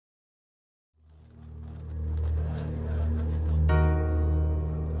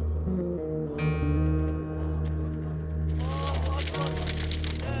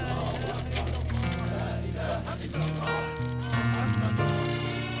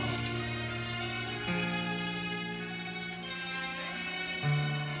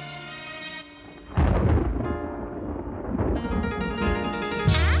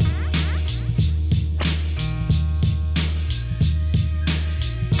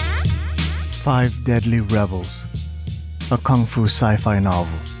Five Deadly Rebels, a Kung Fu sci-fi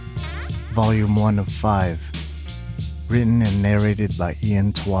novel, Volume 1 of 5, written and narrated by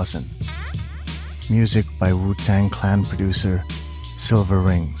Tuason. Music by Wu-Tang Clan producer Silver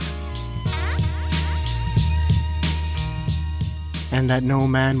Rings. And that no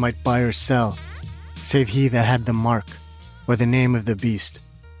man might buy or sell, save he that had the mark, or the name of the beast,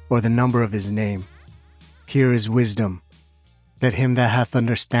 or the number of his name. Here is wisdom. Let him that hath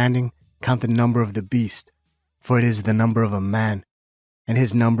understanding count the number of the beast, for it is the number of a man, and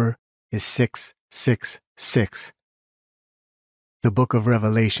his number is 666. The Book of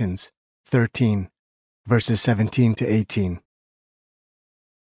Revelations, 13, verses 17 to 18.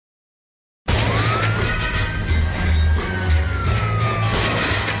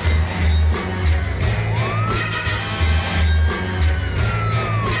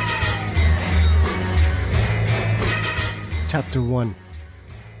 Chapter 1.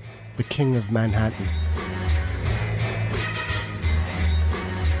 The King of Manhattan.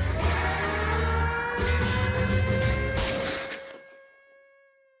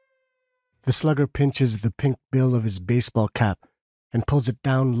 The slugger pinches the pink bill of his baseball cap and pulls it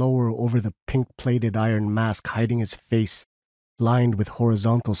down lower over the pink-plated iron mask hiding his face, lined with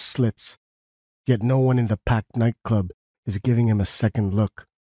horizontal slits. Yet no one in the packed nightclub is giving him a second look,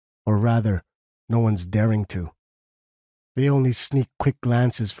 or rather, no one's daring to. They only sneak quick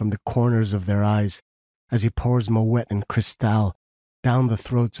glances from the corners of their eyes as he pours Moet and Cristal down the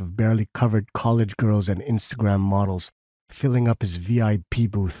throats of barely covered college girls and Instagram models, filling up his VIP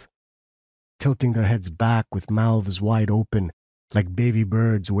booth, tilting their heads back with mouths wide open like baby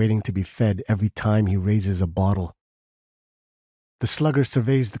birds waiting to be fed every time he raises a bottle. The slugger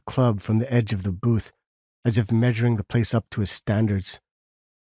surveys the club from the edge of the booth as if measuring the place up to his standards.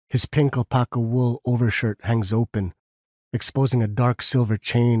 His pink alpaca wool overshirt hangs open, exposing a dark silver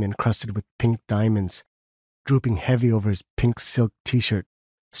chain encrusted with pink diamonds, drooping heavy over his pink silk t-shirt,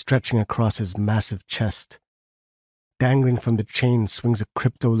 stretching across his massive chest. Dangling from the chain swings a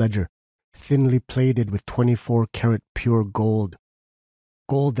crypto ledger, thinly plated with 24-karat pure gold.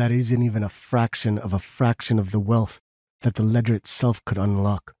 Gold that isn't even a fraction of the wealth that the ledger itself could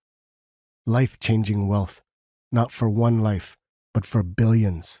unlock. Life-changing wealth, not for one life, but for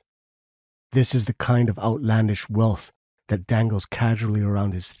billions. This is the kind of outlandish wealth that dangles casually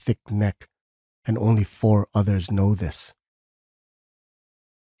around his thick neck, and only 4 others know this.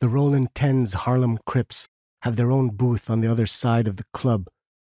 The Rollin' Tens Harlem Crips have their own booth on the other side of the club,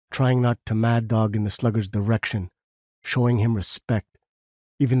 trying not to mad dog in the slugger's direction, showing him respect,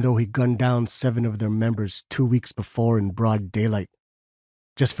 even though he gunned down 7 of their members 2 weeks before in broad daylight,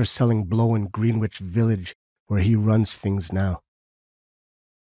 just for selling blow in Greenwich Village, where he runs things now.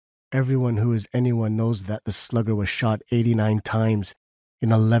 Everyone who is anyone knows that the slugger was shot 89 times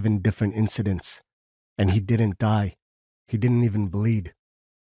in 11 different incidents, and he didn't die. He didn't even bleed.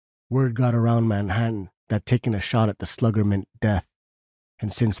 Word got around Manhattan that taking a shot at the slugger meant death,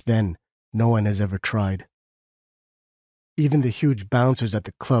 and since then, no one has ever tried. Even the huge bouncers at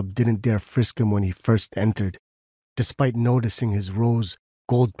the club didn't dare frisk him when he first entered, despite noticing his rose,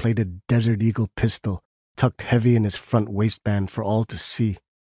 gold-plated Desert Eagle pistol tucked heavy in his front waistband for all to see.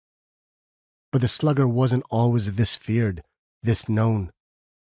 But the slugger wasn't always this feared, this known.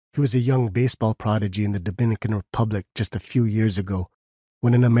 He was a young baseball prodigy in the Dominican Republic just a few years ago,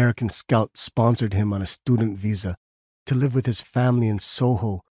 when an American scout sponsored him on a student visa to live with his family in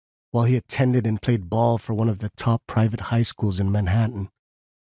Soho while he attended and played ball for one of the top private high schools in Manhattan.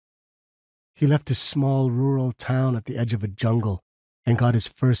 He left his small rural town at the edge of a jungle and got his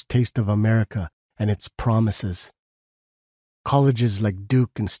first taste of America and its promises. Colleges like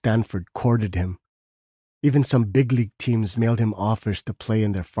Duke and Stanford courted him. Even some big league teams mailed him offers to play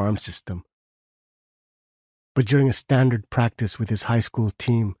in their farm system. But during a standard practice with his high school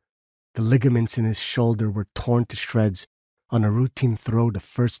team, the ligaments in his shoulder were torn to shreds on a routine throw to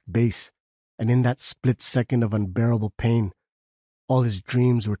first base, and in that split second of unbearable pain, all his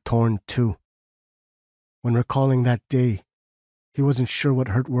dreams were torn too. When recalling that day, he wasn't sure what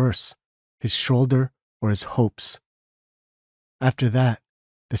hurt worse, his shoulder or his hopes. After that,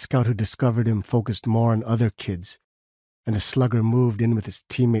 the scout who discovered him focused more on other kids, and the slugger moved in with his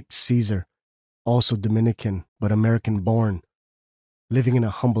teammate Caesar, also Dominican but American-born, living in a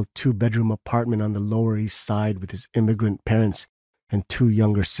humble 2-bedroom apartment on the Lower East Side with his immigrant parents and 2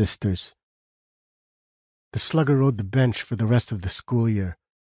 younger sisters. The slugger rode the bench for the rest of the school year,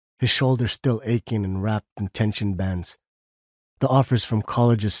 his shoulder still aching and wrapped in tension bands. The offers from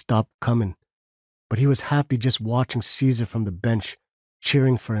colleges stopped coming, but he was happy just watching Caesar from the bench,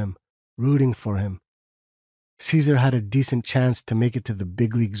 cheering for him, rooting for him. Caesar had a decent chance to make it to the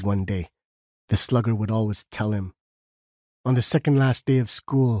big leagues one day, the slugger would always tell him. On the second last day of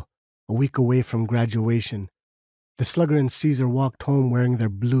school, a week away from graduation, the slugger and Caesar walked home wearing their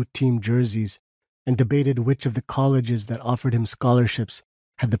blue team jerseys and debated which of the colleges that offered him scholarships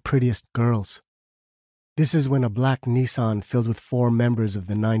had the prettiest girls. This is when a black Nissan filled with 4 members of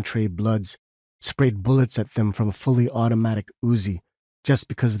the 9 Trey Bloods sprayed bullets at them from a fully automatic Uzi just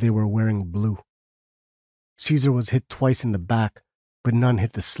because they were wearing blue. Caesar was hit twice in the back, but none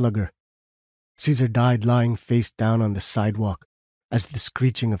hit the slugger. Caesar died lying face down on the sidewalk as the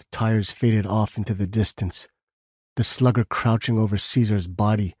screeching of tires faded off into the distance, the slugger crouching over Caesar's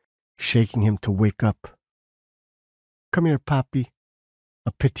body, shaking him to wake up. "Come here, Papi."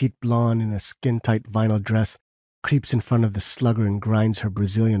 A petite blonde in a skin-tight vinyl dress creeps in front of the slugger and grinds her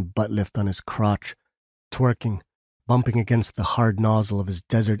Brazilian butt lift on his crotch, twerking, bumping against the hard nozzle of his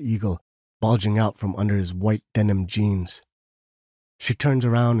Desert Eagle, bulging out from under his white denim jeans. She turns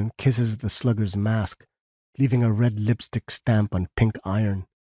around and kisses the slugger's mask, leaving a red lipstick stamp on pink iron.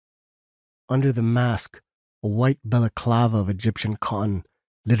 Under the mask, a white balaclava of Egyptian cotton,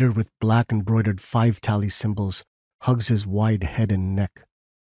 littered with black embroidered 5-tally symbols, hugs his wide head and neck.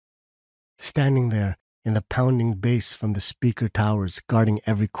 Standing there, in the pounding bass from the speaker towers guarding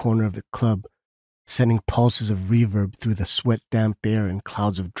every corner of the club, sending pulses of reverb through the sweat-damp air and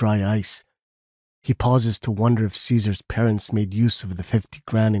clouds of dry ice, he pauses to wonder if Caesar's parents made use of the 50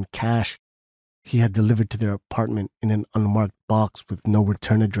 grand in cash he had delivered to their apartment in an unmarked box with no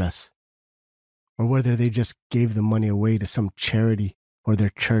return address, or whether they just gave the money away to some charity or their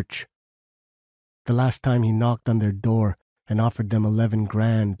church. The last time he knocked on their door and offered them 11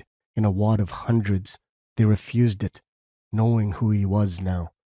 grand in a wad of hundreds, they refused it, knowing who he was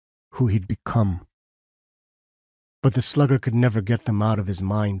now, who he'd become. But the slugger could never get them out of his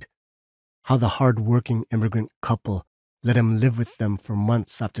mind. How the hard-working immigrant couple let him live with them for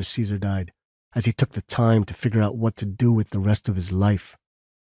months after Caesar died, as he took the time to figure out what to do with the rest of his life.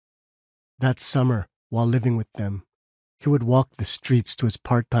 That summer, while living with them, he would walk the streets to his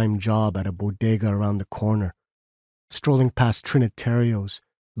part-time job at a bodega around the corner, strolling past Trinitarios,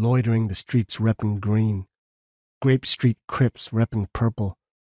 loitering the streets repping green, Grape Street Crips repping purple,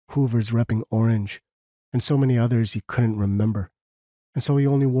 Hoovers repping orange, and so many others he couldn't remember. And so he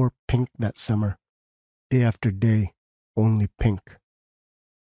only wore pink that summer, day after day, only pink.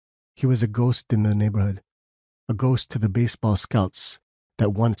 He was a ghost in the neighborhood, a ghost to the baseball scouts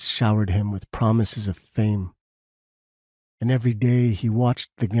that once showered him with promises of fame. And every day he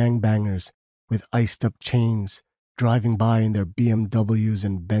watched the gangbangers with iced-up chains driving by in their BMWs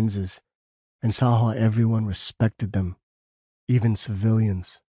and Benzes, and saw how everyone respected them, even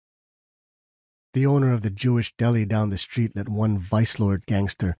civilians. The owner of the Jewish deli down the street let one vice lord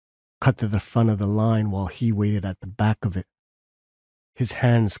gangster cut to the front of the line while he waited at the back of it, his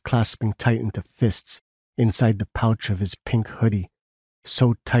hands clasping tight into fists inside the pouch of his pink hoodie,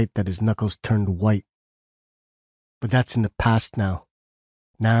 so tight that his knuckles turned white. But that's in the past now.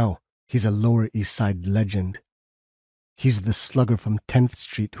 Now he's a Lower East Side legend. He's the slugger from 10th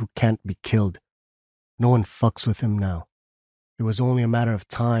Street who can't be killed. No one fucks with him now. It was only a matter of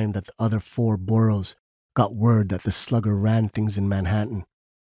time that the other 4 boroughs got word that the slugger ran things in Manhattan.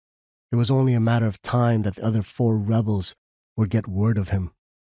 It was only a matter of time that the other 4 rebels would get word of him.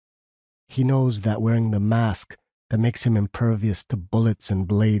 He knows that wearing the mask that makes him impervious to bullets and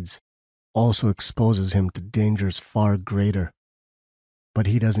blades also exposes him to dangers far greater. But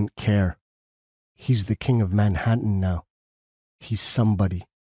he doesn't care. He's the king of Manhattan now. He's somebody.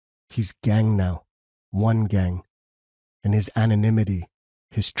 He's gang now. One gang. And his anonymity,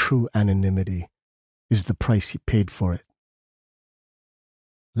 his true anonymity, is the price he paid for it.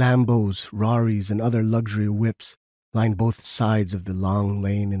 Lambos, Raris, and other luxury whips line both sides of the long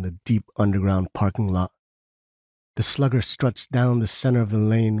lane in the deep underground parking lot. The slugger struts down the center of the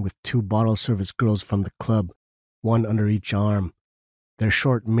lane with 2 bottle service girls from the club, one under each arm, their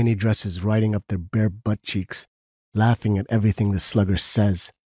short mini dresses riding up their bare butt cheeks, laughing at everything the slugger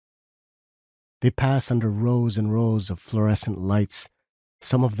says. They pass under rows and rows of fluorescent lights,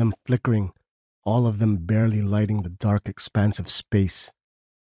 some of them flickering, all of them barely lighting the dark expanse of space.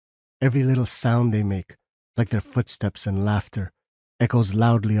 Every little sound they make, like their footsteps and laughter, echoes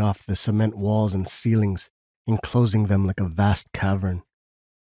loudly off the cement walls and ceilings, enclosing them like a vast cavern.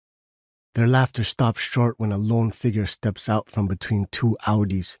 Their laughter stops short when a lone figure steps out from between 2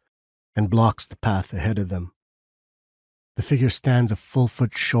 Audis and blocks the path ahead of them. The figure stands a full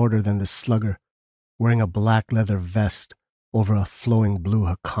foot shorter than the slugger, wearing a black leather vest over a flowing blue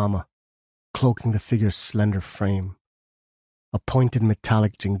hakama, cloaking the figure's slender frame. A pointed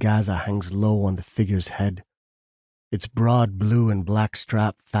metallic jingaza hangs low on the figure's head. its broad blue and black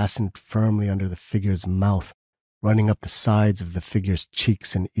strap fastened firmly under the figure's mouth, running up the sides of the figure's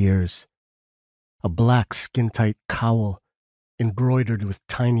cheeks and ears. A black skin-tight cowl, embroidered with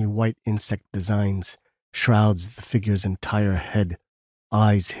tiny white insect designs, shrouds the figure's entire head,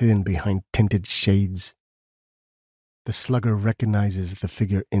 eyes hidden behind tinted shades. The slugger recognizes the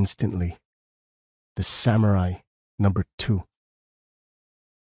figure instantly. The samurai, number 2.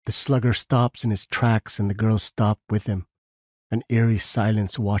 The slugger stops in his tracks and the girls stop with him. An eerie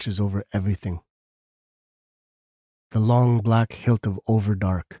silence washes over everything. The long black hilt of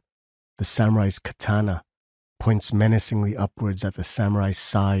Overdark, the samurai's katana, points menacingly upwards at the samurai's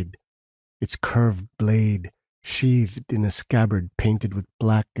side, its curved blade sheathed in a scabbard painted with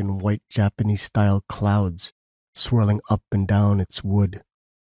black and white Japanese-style clouds, swirling up and down its wood.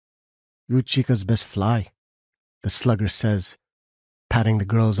 "You chicas best fly," the slugger says, patting the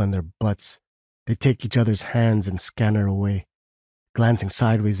girls on their butts. They take each other's hands and scanner away, glancing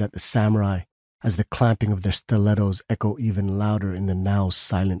sideways at the samurai as the clamping of their stilettos echo even louder in the now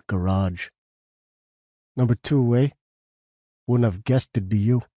silent garage. "Number 2, eh? Wouldn't have guessed it'd be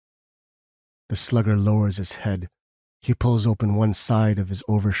you." The slugger lowers his head. He pulls open one side of his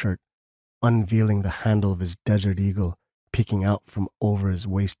overshirt, unveiling the handle of his Desert Eagle peeking out from over his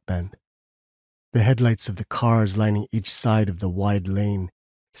waistband. The headlights of the cars lining each side of the wide lane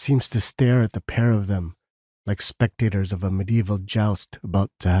seems to stare at the pair of them like spectators of a medieval joust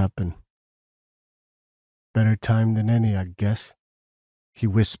about to happen. "Better time than any, I guess," he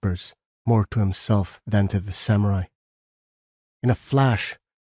whispers, more to himself than to the samurai. In a flash,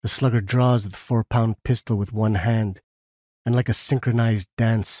 the slugger draws the 4-pound pistol with one hand, and like a synchronized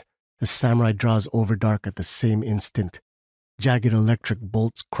dance, the samurai draws Overdark at the same instant, jagged electric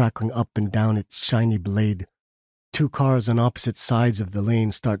bolts crackling up and down its shiny blade. 2 cars on opposite sides of the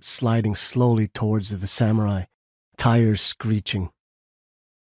lane start sliding slowly towards the samurai, tires screeching.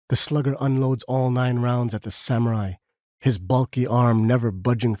 The slugger unloads all 9 rounds at the samurai, his bulky arm never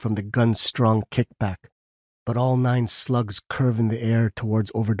budging from the gun's strong kickback, but all 9 slugs curve in the air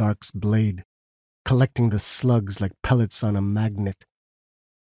towards Overdark's blade, collecting the slugs like pellets on a magnet.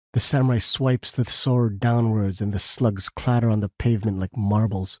 The samurai swipes the sword downwards and the slugs clatter on the pavement like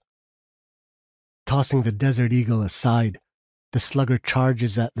marbles. Tossing the Desert Eagle aside, the slugger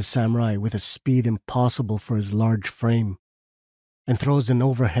charges at the samurai with a speed impossible for his large frame, and throws an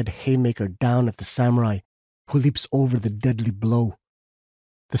overhead haymaker down at the samurai, who leaps over the deadly blow.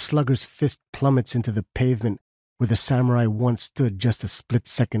 The slugger's fist plummets into the pavement where the samurai once stood just a split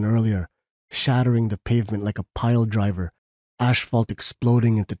second earlier, shattering the pavement like a pile driver, asphalt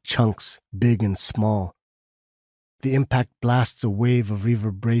exploding into chunks, big and small. The impact blasts a wave of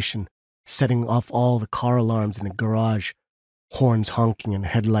reverberation, setting off all the car alarms in the garage, horns honking and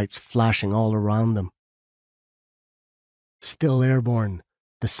headlights flashing all around them. Still airborne,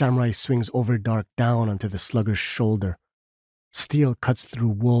 the samurai swings Overdark down onto the slugger's shoulder. Steel cuts through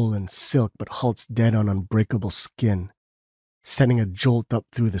wool and silk but halts dead on unbreakable skin, sending a jolt up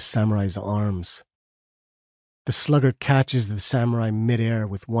through the samurai's arms. The slugger catches the samurai midair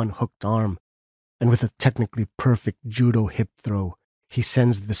with one hooked arm, and with a technically perfect judo hip throw, he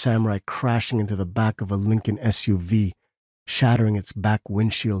sends the samurai crashing into the back of a Lincoln SUV, shattering its back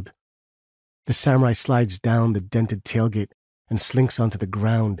windshield. The samurai slides down the dented tailgate and slinks onto the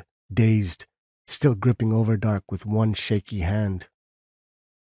ground, dazed, still gripping Overdark with one shaky hand.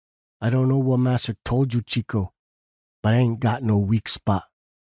 "I don't know what master told you, Chico, but I ain't got no weak spot."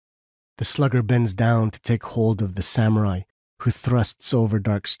 The slugger bends down to take hold of the samurai, who thrusts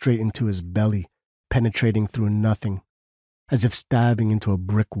Overdark straight into his belly, penetrating through nothing, as if stabbing into a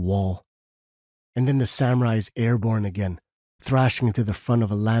brick wall. And then the samurai is airborne again, thrashing into the front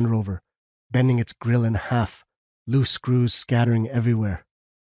of a Land Rover, bending its grill in half, loose screws scattering everywhere.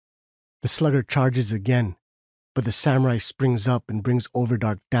 The slugger charges again, but the samurai springs up and brings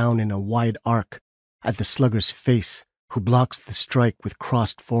Overdark down in a wide arc at the slugger's face, who blocks the strike with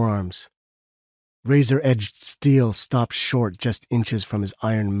crossed forearms. Razor-edged steel stops short just inches from his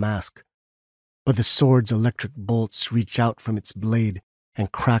iron mask, but the sword's electric bolts reach out from its blade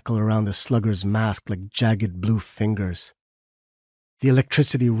and crackle around the slugger's mask like jagged blue fingers. The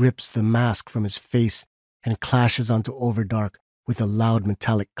electricity rips the mask from his face and clashes onto Overdark with a loud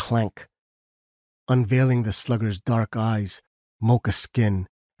metallic clank, unveiling the slugger's dark eyes, mocha skin,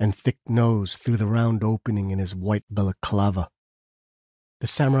 and thick nose through the round opening in his white balaclava. The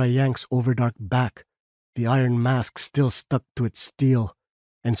samurai yanks Overdark back, the iron mask still stuck to its steel,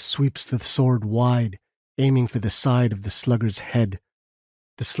 and sweeps the sword wide, aiming for the side of the slugger's head.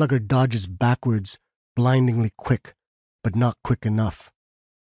 The slugger dodges backwards, blindingly quick, but not quick enough.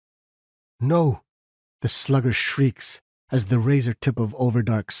 "No!" The slugger shrieks as the razor tip of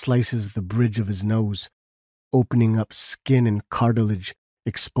Overdark slices the bridge of his nose, opening up skin and cartilage,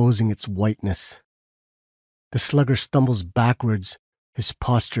 exposing its whiteness. The slugger stumbles backwards, his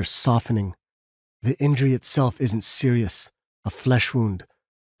posture softening. The injury itself isn't serious, a flesh wound,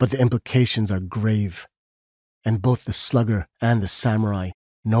 but the implications are grave. And both the slugger and the samurai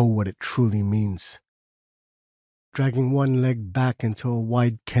know what it truly means. Dragging one leg back into a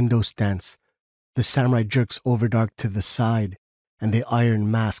wide kendo stance, the samurai jerks Overdark to the side, and the iron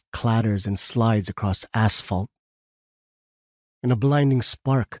mask clatters and slides across asphalt. In a blinding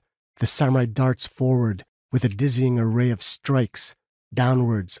spark, the samurai darts forward with a dizzying array of strikes,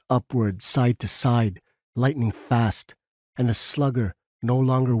 downwards, upwards, side to side, lightning fast, and the slugger, no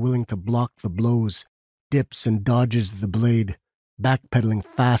longer willing to block the blows, dips and dodges the blade, backpedaling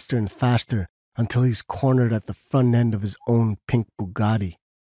faster and faster until he's cornered at the front end of his own pink Bugatti.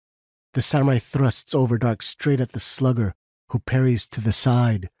 The samurai thrusts Overdark straight at the slugger, who parries to the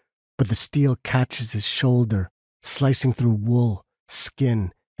side, but the steel catches his shoulder, slicing through wool,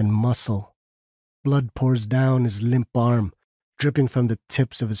 skin, and muscle. Blood pours down his limp arm, dripping from the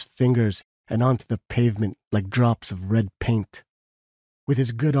tips of his fingers and onto the pavement like drops of red paint. With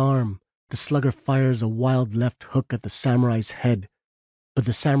his good arm, the slugger fires a wild left hook at the samurai's head, but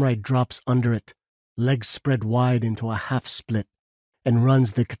the samurai drops under it, legs spread wide into a half split, and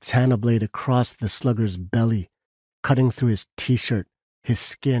runs the katana blade across the slugger's belly, cutting through his t-shirt, his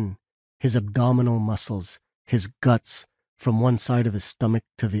skin, his abdominal muscles, his guts, from one side of his stomach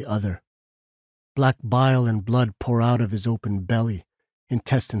to the other. Black bile and blood pour out of his open belly,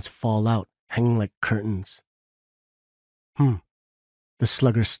 intestines fall out, hanging like curtains. The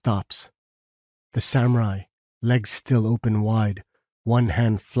slugger stops. The samurai, legs still open wide, one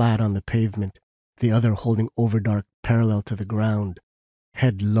hand flat on the pavement, the other holding Overdark parallel to the ground,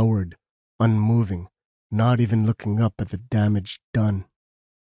 head lowered, unmoving, not even looking up at the damage done.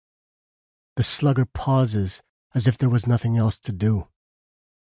 The slugger pauses as if there was nothing else to do.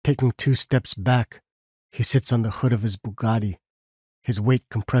 Taking 2 steps back, he sits on the hood of his Bugatti, his weight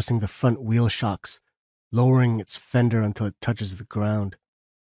compressing the front wheel shocks, lowering its fender until it touches the ground.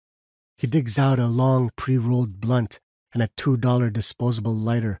 He digs out a long pre-rolled blunt and a $2 disposable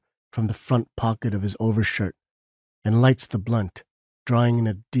lighter from the front pocket of his overshirt, and lights the blunt, drawing in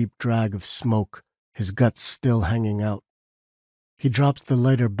a deep drag of smoke, his guts still hanging out. He drops the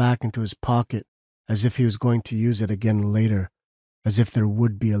lighter back into his pocket as if he was going to use it again later, as if there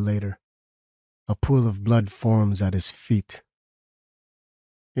would be a later. A pool of blood forms at his feet.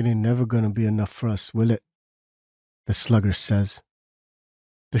 "It ain't never gonna be enough for us, will it?" the slugger says.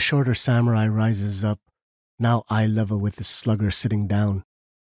 The shorter samurai rises up, now eye level with the slugger sitting down.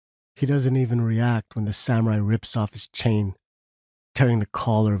 He doesn't even react when the samurai rips off his chain, tearing the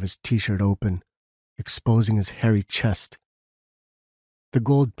collar of his t-shirt open, exposing his hairy chest. The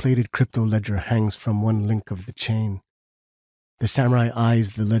gold-plated crypto ledger hangs from one link of the chain. The samurai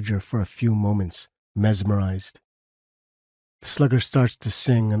eyes the ledger for a few moments, mesmerized. The slugger starts to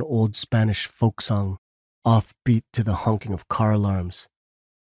sing an old Spanish folk song, offbeat to the honking of car alarms.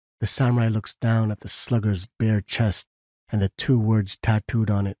 The samurai looks down at the slugger's bare chest and the 2 words tattooed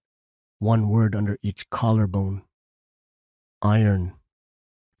on it, 1 word under each collarbone. Iron.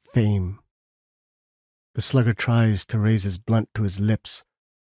 Fame. The slugger tries to raise his blunt to his lips,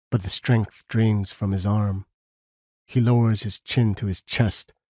 but the strength drains from his arm. He lowers his chin to his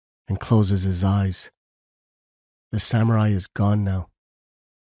chest and closes his eyes. The samurai is gone now.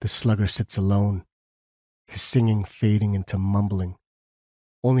 The slugger sits alone, his singing fading into mumbling.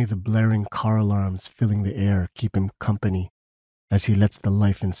 Only the blaring car alarms filling the air keep him company as he lets the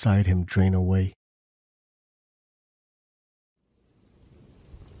life inside him drain away.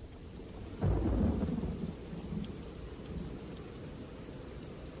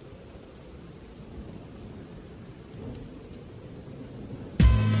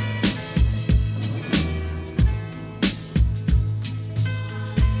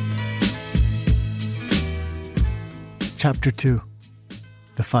 Chapter 2.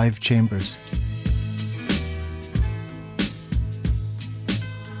 The 5 Chambers.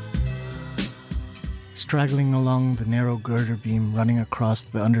 Straggling along the narrow girder beam running across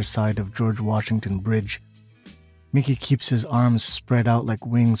the underside of George Washington Bridge, Mickey keeps his arms spread out like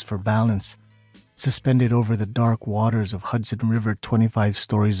wings for balance, suspended over the dark waters of Hudson River 25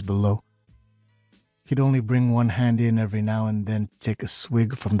 stories below. He'd only bring one hand in every now and then to take a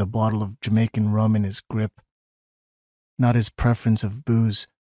swig from the bottle of Jamaican rum in his grip. Not his preference of booze,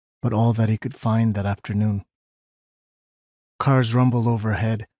 but all that he could find that afternoon. Cars rumble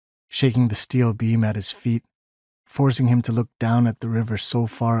overhead, shaking the steel beam at his feet, forcing him to look down at the river so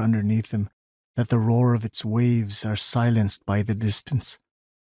far underneath him that the roar of its waves are silenced by the distance.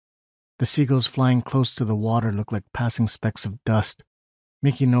 The seagulls flying close to the water look like passing specks of dust.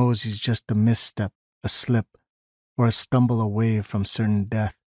 Mickey knows he's just a misstep, a slip, or a stumble away from certain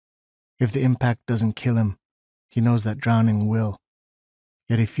death. If the impact doesn't kill him, he knows that drowning will.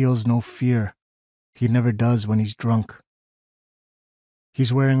 Yet he feels no fear. He never does when he's drunk.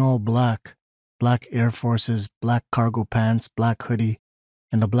 He's wearing all black Air Forces, black cargo pants, black hoodie,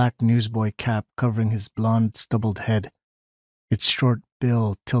 and a black newsboy cap covering his blonde, stubbled head. Its short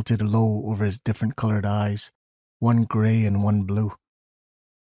bill tilted low over his different colored eyes, one gray and one blue.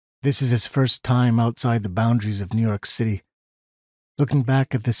 This is his first time outside the boundaries of New York City. Looking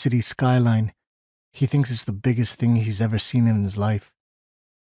back at the city skyline, he thinks it's the biggest thing he's ever seen in his life.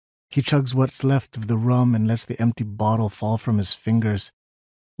 He chugs what's left of the rum and lets the empty bottle fall from his fingers,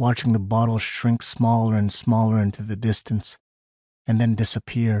 watching the bottle shrink smaller and smaller into the distance, and then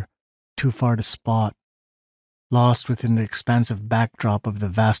disappear, too far to spot, lost within the expansive backdrop of the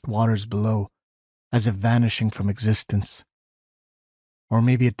vast waters below, as if vanishing from existence. Or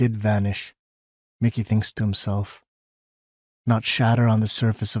maybe it did vanish, Mickey thinks to himself. Not shatter on the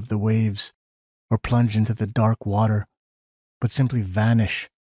surface of the waves, or plunge into the dark water, but simply vanish,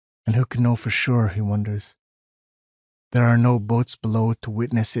 and who can know for sure, he wonders. There are no boats below to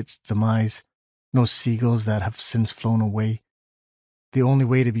witness its demise, no seagulls that have since flown away. The only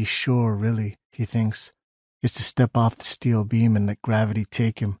way to be sure, really, he thinks, is to step off the steel beam and let gravity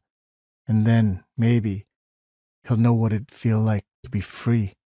take him, and then, maybe, he'll know what it'd feel like to be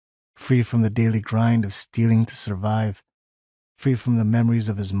free, free from the daily grind of stealing to survive, free from the memories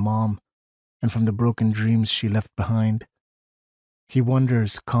of his mom, and from the broken dreams she left behind. He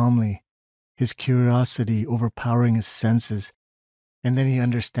wonders calmly, his curiosity overpowering his senses, and then he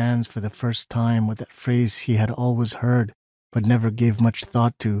understands for the first time what that phrase he had always heard but never gave much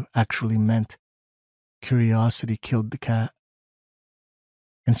thought to actually meant. Curiosity killed the cat.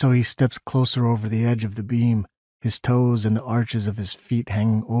 And so he steps closer over the edge of the beam, his toes and the arches of his feet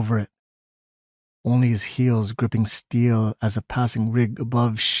hanging over it, only his heels gripping steel as a passing rig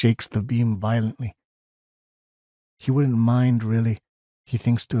above shakes the beam violently. He wouldn't mind, really, he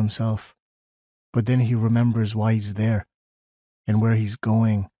thinks to himself, but then he remembers why he's there and where he's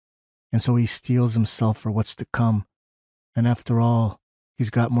going, and so he steels himself for what's to come, and after all, he's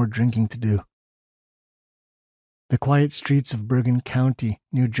got more drinking to do. The quiet streets of Bergen County,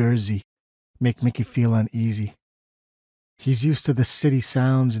 New Jersey, make Mickey feel uneasy. He's used to the city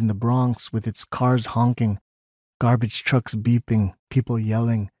sounds in the Bronx with its cars honking, garbage trucks beeping, people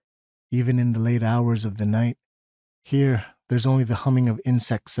yelling, even in the late hours of the night. Here, there's only the humming of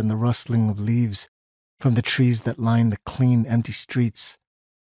insects and the rustling of leaves from the trees that line the clean, empty streets.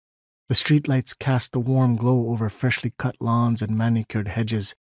 The streetlights cast a warm glow over freshly cut lawns and manicured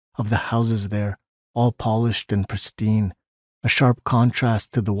hedges of the houses there, all polished and pristine, a sharp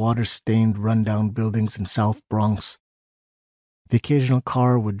contrast to the water-stained, run-down buildings in South Bronx. The occasional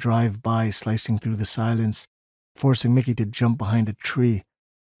car would drive by, slicing through the silence, forcing Mickey to jump behind a tree,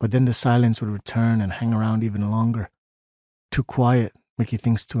 but then the silence would return and hang around even longer. Too quiet, Mickey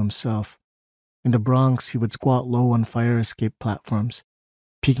thinks to himself. In the Bronx, he would squat low on fire escape platforms,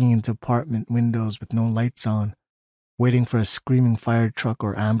 peeking into apartment windows with no lights on, waiting for a screaming fire truck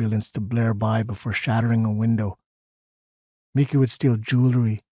or ambulance to blare by before shattering a window. Mickey would steal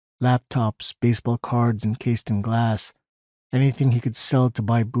jewelry, laptops, baseball cards encased in glass, anything he could sell to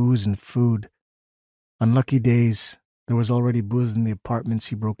buy booze and food. On lucky days, there was already booze in the apartments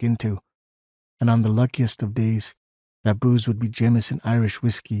he broke into, and on the luckiest of days, that booze would be Jameson Irish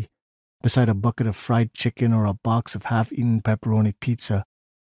whiskey, beside a bucket of fried chicken or a box of half-eaten pepperoni pizza,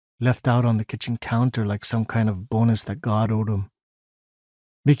 left out on the kitchen counter like some kind of bonus that God owed him.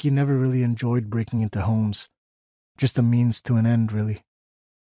 Mickey never really enjoyed breaking into homes, just a means to an end, really.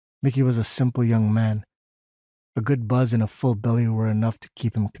 Mickey was a simple young man. A good buzz and a full belly were enough to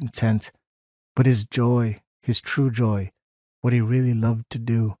keep him content, but his joy, his true joy, what he really loved to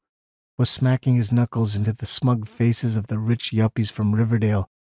do, was smacking his knuckles into the smug faces of the rich yuppies from Riverdale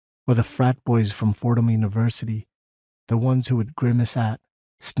or the frat boys from Fordham University, the ones who would grimace at,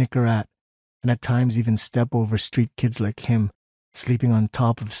 snicker at, and at times even step over street kids like him, sleeping on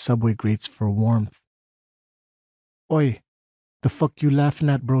top of subway grates for warmth. "Oi, the fuck you laughing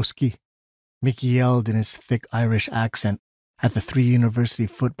at, broski?" Mickey yelled in his thick Irish accent at the 3 university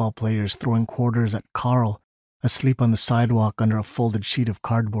football players throwing quarters at Carl, asleep on the sidewalk under a folded sheet of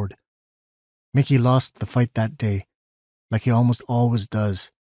cardboard. Mickey lost the fight that day, like he almost always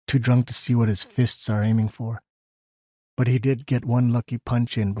does, too drunk to see what his fists are aiming for. But he did get one lucky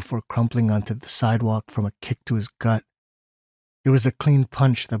punch in before crumpling onto the sidewalk from a kick to his gut. It was a clean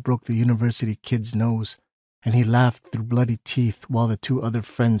punch that broke the university kid's nose, and he laughed through bloody teeth while the two other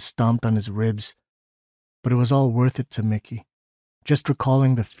friends stomped on his ribs. But it was all worth it to Mickey. Just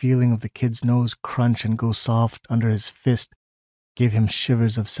recalling the feeling of the kid's nose crunch and go soft under his fist gave him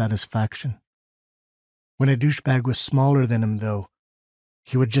shivers of satisfaction. When a douchebag was smaller than him, though,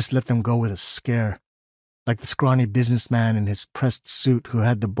 he would just let them go with a scare, like the scrawny businessman in his pressed suit who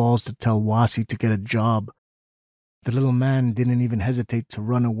had the balls to tell Wassy to get a job. The little man didn't even hesitate to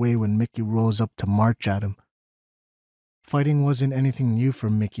run away when Mickey rose up to march at him. Fighting wasn't anything new for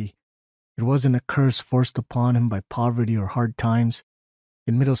Mickey. It wasn't a curse forced upon him by poverty or hard times.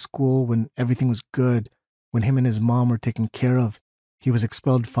 In middle school, when everything was good, when him and his mom were taken care of, he was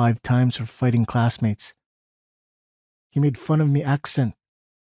expelled 5 times for fighting classmates. He made fun of me accent,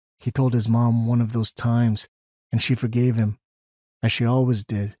 he told his mom one of those times, and she forgave him, as she always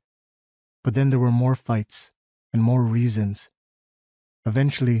did. But then there were more fights, and more reasons.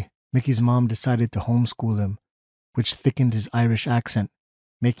 Eventually, Mickey's mom decided to homeschool him, which thickened his Irish accent,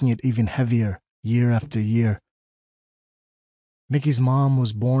 making it even heavier year after year. Mickey's mom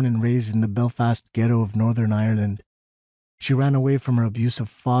was born and raised in the Belfast ghetto of Northern Ireland. She ran away from her abusive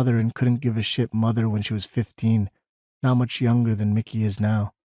father and couldn't give a shit mother when she was 15, not much younger than Mickey is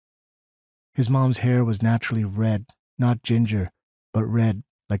now. His mom's hair was naturally red, not ginger, but red,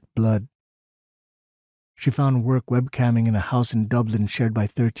 like blood. She found work webcamming in a house in Dublin shared by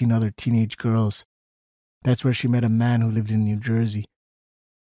 13 other teenage girls. That's where she met a man who lived in New Jersey.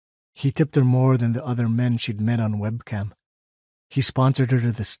 He tipped her more than the other men she'd met on webcam. He sponsored her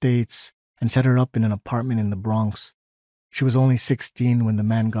to the States and set her up in an apartment in the Bronx. She was only 16 when the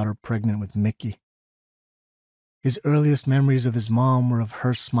man got her pregnant with Mickey. His earliest memories of his mom were of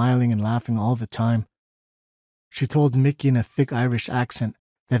her smiling and laughing all the time. She told Mickey in a thick Irish accent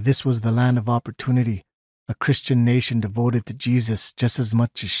that this was the land of opportunity, a Christian nation devoted to Jesus just as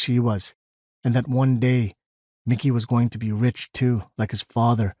much as she was, and that one day Mickey was going to be rich too, like his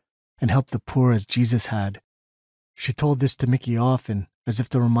father, and help the poor as Jesus had. She told this to Mickey often, as if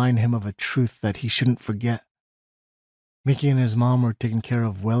to remind him of a truth that he shouldn't forget. Mickey and his mom were taken care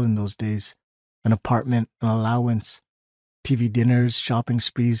of well in those days. An apartment, an allowance, TV dinners, shopping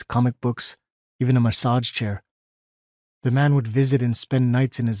sprees, comic books, even a massage chair. The man would visit and spend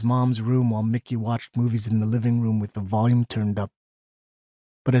nights in his mom's room while Mickey watched movies in the living room with the volume turned up.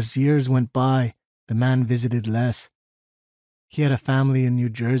 But as years went by, the man visited less. He had a family in New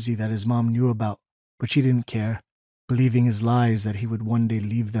Jersey that his mom knew about, but she didn't care, believing his lies that he would one day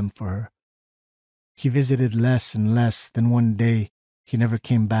leave them for her. He visited less and less, then one day he never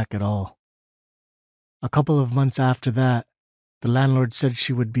came back at all. A couple of months after that, the landlord said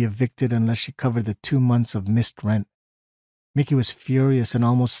she would be evicted unless she covered the 2 months of missed rent. Mickey was furious and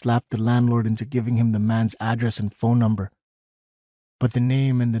almost slapped the landlord into giving him the man's address and phone number. But the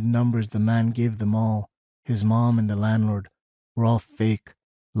name and the numbers the man gave them all, his mom and the landlord, were all fake,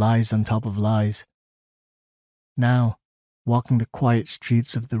 lies on top of lies. Now, walking the quiet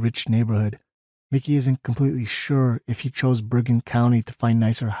streets of the rich neighborhood, Mickey isn't completely sure if he chose Bergen County to find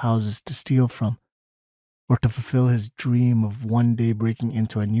nicer houses to steal from, or to fulfill his dream of one day breaking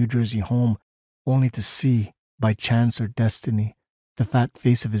into a New Jersey home only to see, by chance or destiny, the fat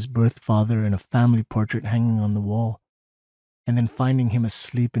face of his birth father in a family portrait hanging on the wall, and then finding him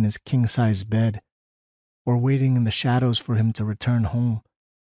asleep in his king-size bed, or waiting in the shadows for him to return home,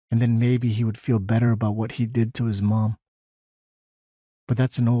 and then maybe he would feel better about what he did to his mom. But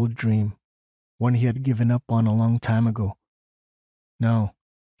that's an old dream, one he had given up on a long time ago. No,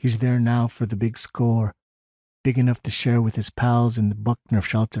 he's there now for the big score, big enough to share with his pals in the Buckner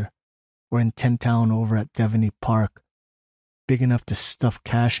shelter, or in Tentown over at Devaney Park, big enough to stuff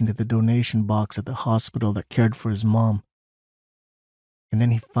cash into the donation box at the hospital that cared for his mom. And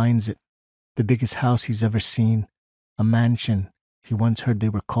then he finds it, the biggest house he's ever seen, a mansion he once heard they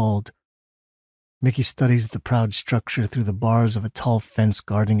were called. Mickey studies the proud structure through the bars of a tall fence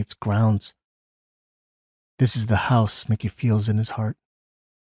guarding its grounds. This is the house, Mickey feels in his heart.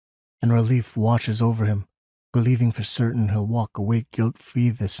 And relief washes over him, believing for certain he'll walk away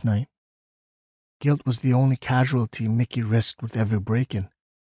guilt-free this night. Guilt was the only casualty Mickey risked with every break-in.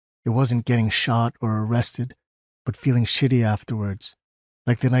 It wasn't getting shot or arrested, but feeling shitty afterwards,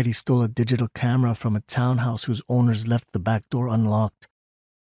 like the night he stole a digital camera from a townhouse whose owners left the back door unlocked.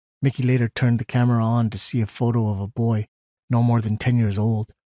 Mickey later turned the camera on to see a photo of a boy, no more than 10 years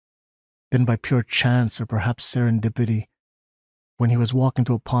old. Then by pure chance or perhaps serendipity, when he was walking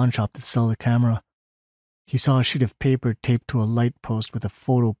to a pawn shop to sell the camera, he saw a sheet of paper taped to a light post with a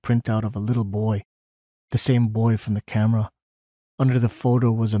photo printout of a little boy, the same boy from the camera. Under the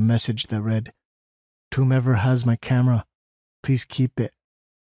photo was a message that read, "To whomever has my camera, Please keep it.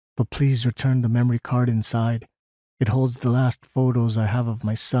 But please return the memory card inside. It holds the last photos I have of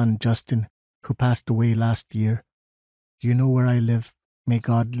my son, Justin, who passed away last year. You know where I live. May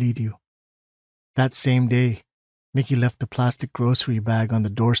God lead you." That same day, Mickey left the plastic grocery bag on the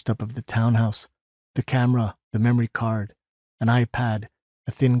doorstep of the townhouse. The camera, the memory card, an iPad,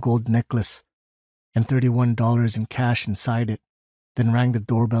 a thin gold necklace, and $31 in cash inside it, then rang the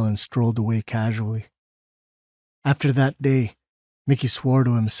doorbell and strolled away casually. After that day, Mickey swore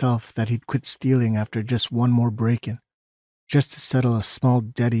to himself that he'd quit stealing after just one more break-in, just to settle a small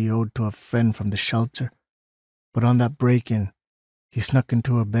debt he owed to a friend from the shelter. But on that break-in, he snuck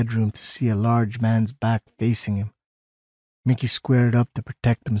into her bedroom to see a large man's back facing him. Mickey squared up to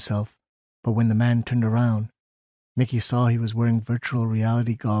protect himself, but when the man turned around, Mickey saw he was wearing virtual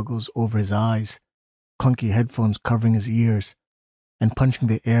reality goggles over his eyes, clunky headphones covering his ears, and punching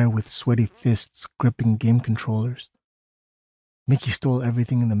the air with sweaty fists gripping game controllers. Mickey stole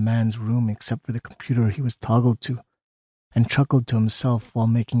everything in the man's room except for the computer he was toggled to, and chuckled to himself while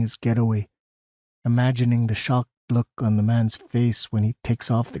making his getaway, imagining the shocked look on the man's face when he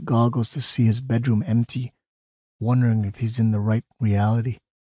takes off the goggles to see his bedroom empty, wondering if he's in the right reality.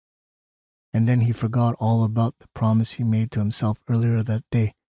 And then he forgot all about the promise he made to himself earlier that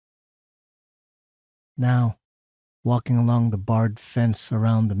day. Now, walking along the barred fence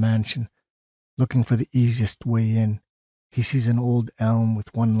around the mansion, looking for the easiest way in, he sees an old elm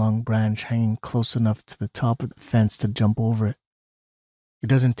with one long branch hanging close enough to the top of the fence to jump over it. It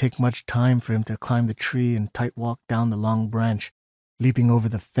doesn't take much time for him to climb the tree and tight walk down the long branch, leaping over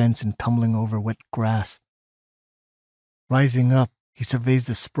the fence and tumbling over wet grass. Rising up, he surveys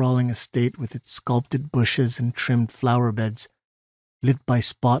the sprawling estate with its sculpted bushes and trimmed flower beds, lit by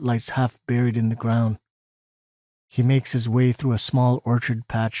spotlights half buried in the ground. He makes his way through a small orchard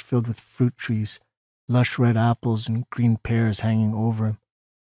patch filled with fruit trees, lush red apples and green pears hanging over him.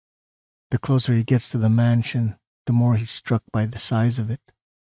 The closer he gets to the mansion, the more he's struck by the size of it.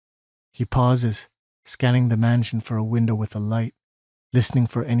 He pauses, scanning the mansion for a window with a light, listening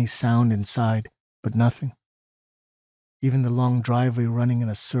for any sound inside, but nothing. Even the long driveway running in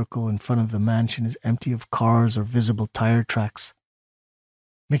a circle in front of the mansion is empty of cars or visible tire tracks.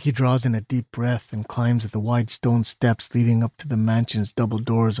 Mickey draws in a deep breath and climbs the wide stone steps leading up to the mansion's double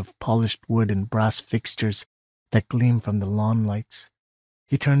doors of polished wood and brass fixtures that gleam from the lawn lights.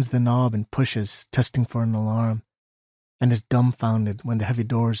 He turns the knob and pushes, testing for an alarm, and is dumbfounded when the heavy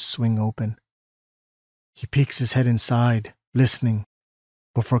doors swing open. He peeks his head inside, listening,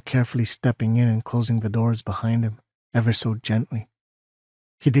 before carefully stepping in and closing the doors behind him, ever so gently.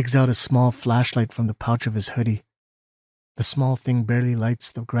 He digs out a small flashlight from the pouch of his hoodie. The small thing barely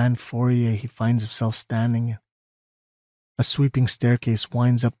lights the grand foyer he finds himself standing in. A sweeping staircase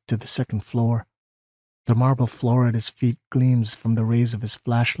winds up to the second floor. The marble floor at his feet gleams from the rays of his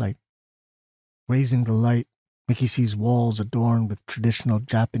flashlight. Raising the light, Mickey sees walls adorned with traditional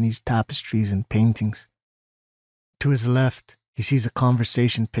Japanese tapestries and paintings. To his left, he sees a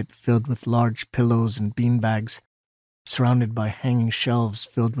conversation pit filled with large pillows and beanbags, surrounded by hanging shelves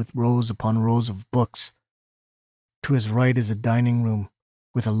filled with rows upon rows of books. To his right is a dining room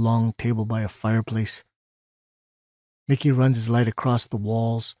with a long table by a fireplace. Mickey runs his light across the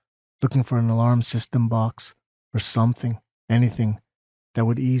walls, looking for an alarm system box or something, anything, that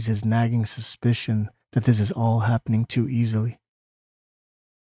would ease his nagging suspicion that this is all happening too easily.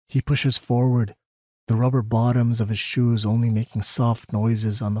 He pushes forward, the rubber bottoms of his shoes only making soft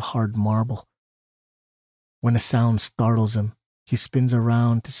noises on the hard marble. When a sound startles him, he spins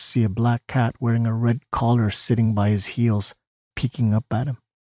around to see a black cat wearing a red collar sitting by his heels, peeking up at him.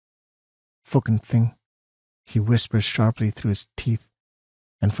 "Fucking thing," he whispers sharply through his teeth,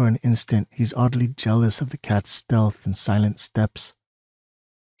 and for an instant he's oddly jealous of the cat's stealth and silent steps.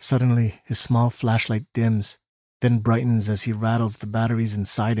 Suddenly, his small flashlight dims, then brightens as he rattles the batteries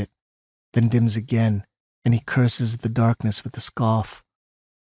inside it, then dims again, and he curses the darkness with a scoff.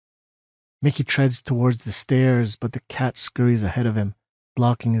 Mickey treads towards the stairs, but the cat scurries ahead of him,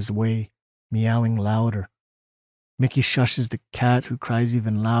 blocking his way, meowing louder. Mickey shushes the cat, who cries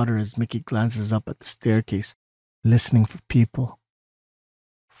even louder as Mickey glances up at the staircase, listening for people.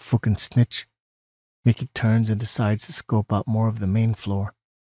 Fucking snitch. Mickey turns and decides to scope out more of the main floor.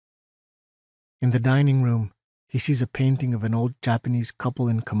 In the dining room, he sees a painting of an old Japanese couple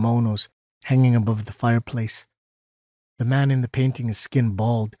in kimonos hanging above the fireplace. The man in the painting is skin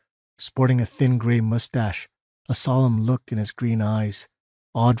bald, sporting a thin gray mustache, a solemn look in his green eyes.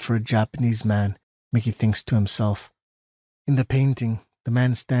 Odd for a Japanese man, Mickey thinks to himself. In the painting, the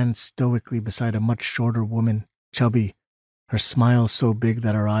man stands stoically beside a much shorter woman, chubby, her smile so big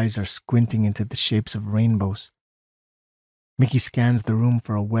that her eyes are squinting into the shapes of rainbows. Mickey scans the room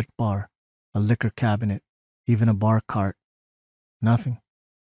for a wet bar, a liquor cabinet, even a bar cart. Nothing.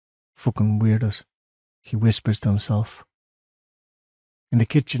 Fucking weirdos, he whispers to himself. In the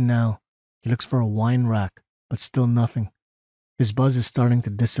kitchen now, he looks for a wine rack, but still nothing. His buzz is starting to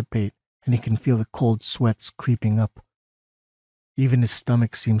dissipate, and he can feel the cold sweats creeping up. Even his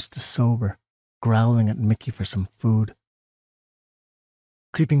stomach seems to sober, growling at Mickey for some food.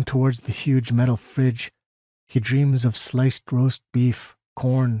 Creeping towards the huge metal fridge, he dreams of sliced roast beef,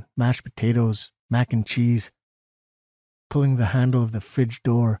 corn, mashed potatoes, mac and cheese. Pulling the handle of the fridge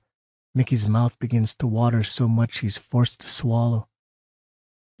door, Mickey's mouth begins to water so much he's forced to swallow.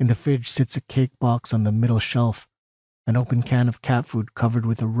 In the fridge sits a cake box on the middle shelf, an open can of cat food covered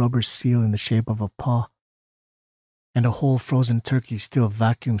with a rubber seal in the shape of a paw, and a whole frozen turkey still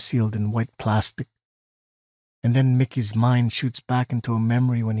vacuum sealed in white plastic. And then Mickey's mind shoots back into a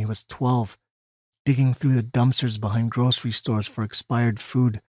memory when he was 12, digging through the dumpsters behind grocery stores for expired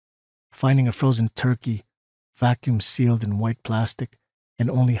food, finding a frozen turkey, vacuum sealed in white plastic and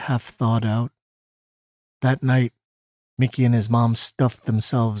only half thawed out. That night, Mickey and his mom stuffed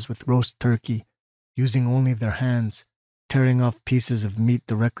themselves with roast turkey, using only their hands, tearing off pieces of meat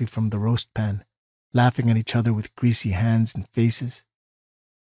directly from the roast pan, laughing at each other with greasy hands and faces.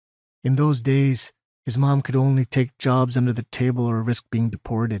 In those days, his mom could only take jobs under the table or risk being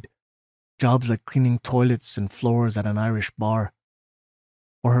deported, jobs like cleaning toilets and floors at an Irish bar,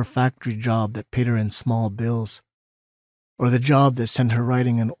 or her factory job that paid her in small bills, or the job that sent her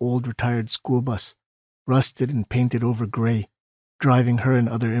riding an old retired school bus, rusted and painted over gray, driving her and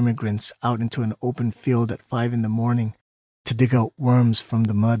other immigrants out into an open field at 5 a.m. to dig out worms from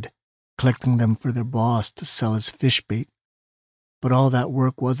the mud, collecting them for their boss to sell as fish bait. But all that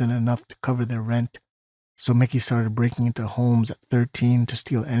work wasn't enough to cover their rent, so Mickey started breaking into homes at 13 to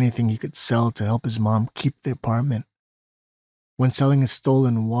steal anything he could sell to help his mom keep the apartment. When selling his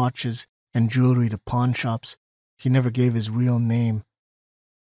stolen watches and jewelry to pawn shops, he never gave his real name.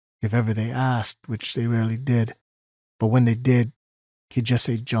 If ever they asked, which they rarely did, but when they did, he'd just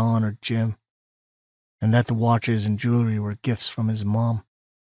say John or Jim, and that the watches and jewelry were gifts from his mom.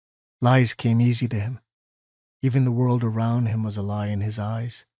 Lies came easy to him. Even the world around him was a lie in his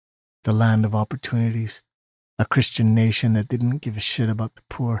eyes. The land of opportunities, a Christian nation that didn't give a shit about the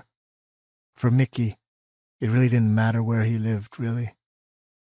poor. For Mickey, it really didn't matter where he lived, really.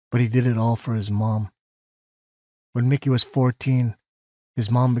 But he did it all for his mom. When Mickey was 14,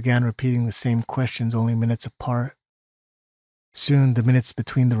 his mom began repeating the same questions only minutes apart. Soon, the minutes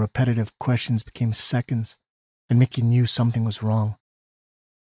between the repetitive questions became seconds, and Mickey knew something was wrong.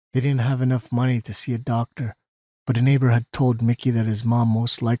 They didn't have enough money to see a doctor, but a neighbor had told Mickey that his mom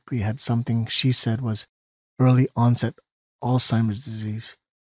most likely had something she said was early onset Alzheimer's disease.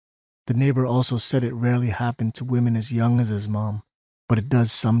 The neighbor also said it rarely happened to women as young as his mom, but it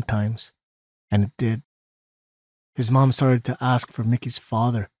does sometimes, and it did. His mom started to ask for Mickey's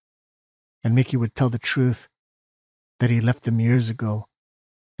father, and Mickey would tell the truth, that he left them years ago,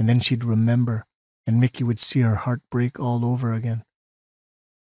 and then she'd remember, and Mickey would see her heart break all over again.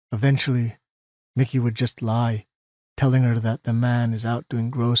 Eventually, Mickey would just lie, telling her that the man is out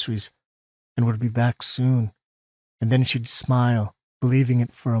doing groceries and would be back soon, and then she'd smile, believing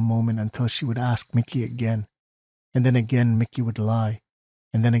it for a moment until she would ask Mickey again, and then again Mickey would lie,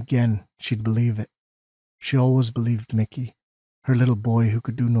 and then again she'd believe it. She always believed Mickey, her little boy who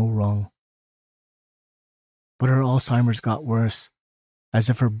could do no wrong. But her Alzheimer's got worse, as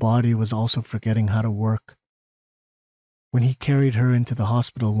if her body was also forgetting how to work. When he carried her into the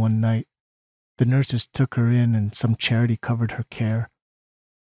hospital one night, the nurses took her in and some charity covered her care.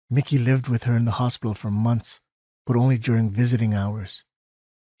 Mickey lived with her in the hospital for months, but only during visiting hours.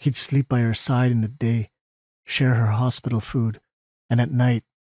 He'd sleep by her side in the day, share her hospital food, and at night,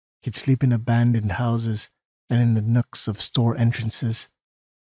 he'd sleep in abandoned houses and in the nooks of store entrances.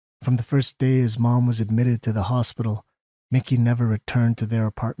 From the first day his mom was admitted to the hospital, Mickey never returned to their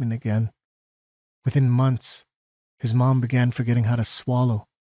apartment again. Within months, his mom began forgetting how to swallow.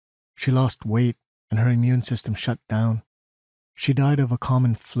 She lost weight and her immune system shut down. She died of a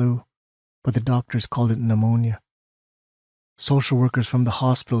common flu, but the doctors called it pneumonia. Social workers from the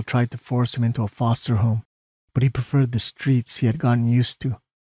hospital tried to force him into a foster home, but he preferred the streets he had gotten used to.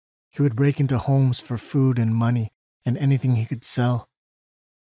 He would break into homes for food and money and anything he could sell.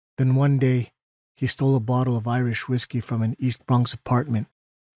 Then one day, he stole a bottle of Irish whiskey from an East Bronx apartment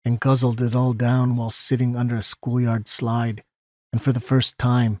and guzzled it all down while sitting under a schoolyard slide, and for the first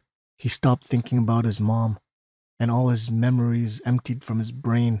time, he stopped thinking about his mom, and all his memories emptied from his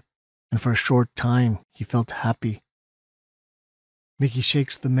brain, and for a short time, he felt happy. Mickey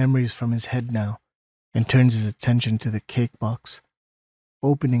shakes the memories from his head now, and turns his attention to the cake box.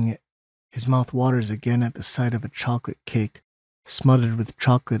 Opening it, his mouth waters again at the sight of a chocolate cake, smothered with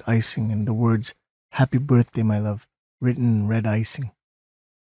chocolate icing and the words, "Happy birthday, my love," written in red icing.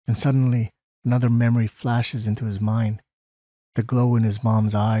 And suddenly, another memory flashes into his mind. The glow in his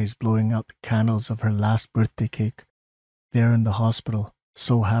mom's eyes blowing out the candles of her last birthday cake, there in the hospital,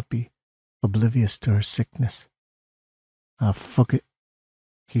 so happy, oblivious to her sickness. "Ah, fuck it,"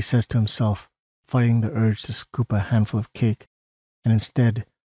 he says to himself, fighting the urge to scoop a handful of cake, and instead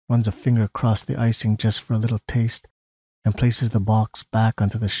runs a finger across the icing just for a little taste, and places the box back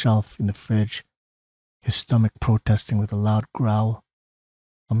onto the shelf in the fridge, his stomach protesting with a loud growl.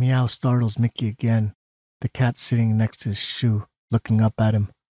 A meow startles Mickey again, the cat sitting next to his shoe, looking up at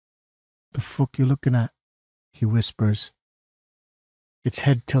him. "The fuck you looking at?" he whispers. Its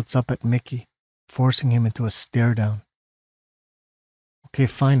head tilts up at Mickey, forcing him into a stare down. "Okay,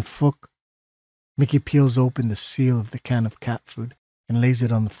 fine, fuck." Mickey peels open the seal of the can of cat food and lays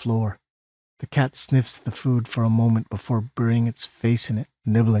it on the floor. The cat sniffs the food for a moment before burying its face in it,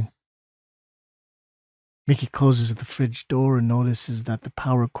 nibbling. Mickey closes the fridge door and notices that the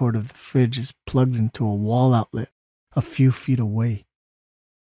power cord of the fridge is plugged into a wall outlet a few feet away.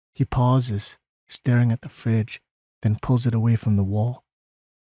 He pauses, staring at the fridge, then pulls it away from the wall.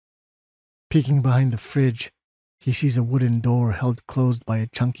 Peeking behind the fridge, he sees a wooden door held closed by a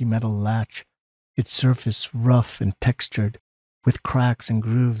chunky metal latch, its surface rough and textured, with cracks and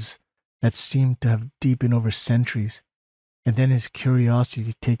grooves that seem to have deepened over centuries. And then his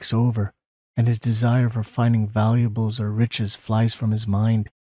curiosity takes over, and his desire for finding valuables or riches flies from his mind,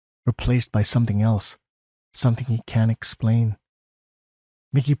 replaced by something else, something he can't explain.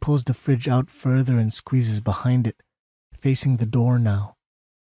 Mickey pulls the fridge out further and squeezes behind it, facing the door now.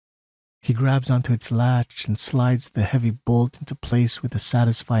 He grabs onto its latch and slides the heavy bolt into place with a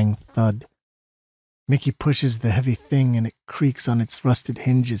satisfying thud. Mickey pushes the heavy thing and it creaks on its rusted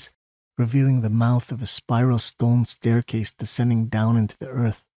hinges, revealing the mouth of a spiral stone staircase descending down into the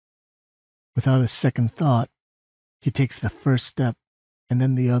earth. Without a second thought, he takes the first step and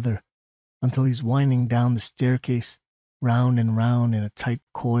then the other, until he's winding down the staircase, round and round in a tight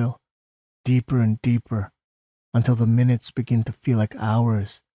coil, deeper and deeper, until the minutes begin to feel like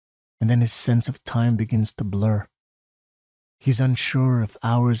hours, and then his sense of time begins to blur. He's unsure if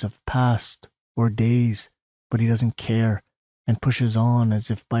hours have passed or days, but he doesn't care and pushes on as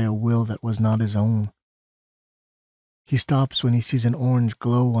if by a will that was not his own. He stops when he sees an orange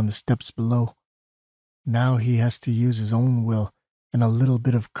glow on the steps below. Now he has to use his own will and a little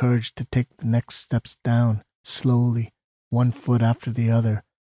bit of courage to take the next steps down, slowly, one foot after the other,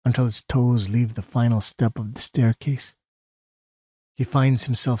 until his toes leave the final step of the staircase. He finds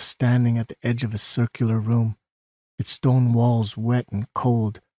himself standing at the edge of a circular room, its stone walls wet and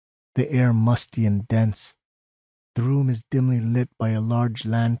cold, the air musty and dense. The room is dimly lit by a large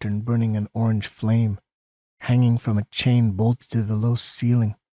lantern burning an orange flame, hanging from a chain bolted to the low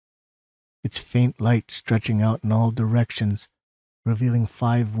ceiling, its faint light stretching out in all directions, revealing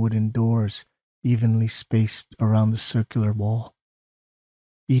 5 wooden doors evenly spaced around the circular wall.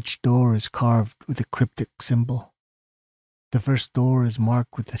 Each door is carved with a cryptic symbol. The first door is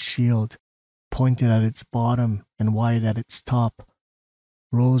marked with a shield, pointed at its bottom and wide at its top.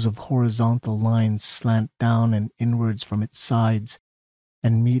 Rows of horizontal lines slant down and inwards from its sides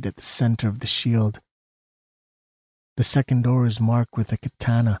and meet at the center of the shield. The second door is marked with a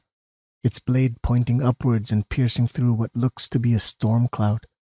katana, its blade pointing upwards and piercing through what looks to be a storm cloud.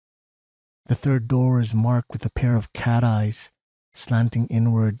 The third door is marked with a pair of cat eyes, slanting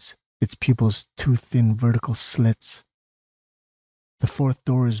inwards, its pupils 2 thin vertical slits. The fourth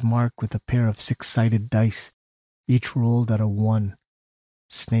door is marked with a pair of 6-sided dice, each rolled at a 1,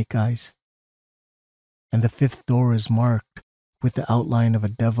 snake eyes. And the fifth door is marked with the outline of a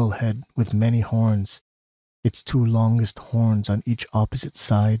devil head with many horns, its 2 longest horns on each opposite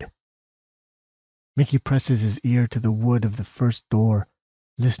side. Mickey presses his ear to the wood of the first door,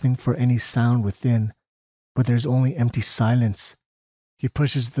 listening for any sound within, but there's only empty silence. He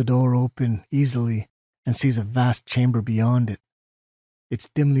pushes the door open easily and sees a vast chamber beyond it. It's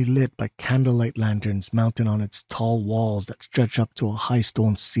dimly lit by candlelight lanterns mounted on its tall walls that stretch up to a high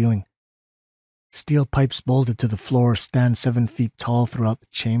stone ceiling. Steel pipes bolted to the floor stand 7 feet tall throughout the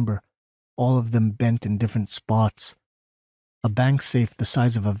chamber, all of them bent in different spots. A bank safe the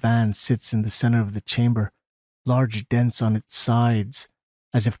size of a van sits in the center of the chamber, large dents on its sides,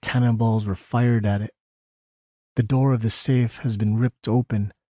 as if cannonballs were fired at it. The door of the safe has been ripped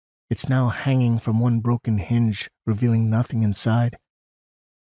open. It's now hanging from one broken hinge, revealing nothing inside.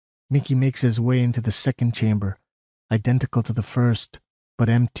 Mickey makes his way into the second chamber, identical to the first, but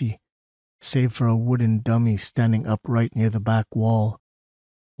empty, save for a wooden dummy standing upright near the back wall,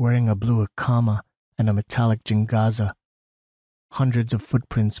 wearing a blue akama and a metallic jingaza. Hundreds of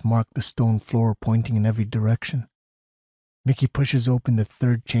footprints mark the stone floor pointing in every direction. Mickey pushes open the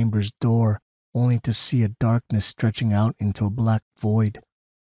third chamber's door, only to see a darkness stretching out into a black void.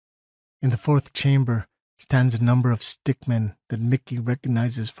 In the fourth chamber stands a number of stickmen that Mickey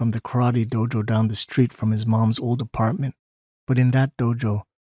recognizes from the karate dojo down the street from his mom's old apartment. But in that dojo,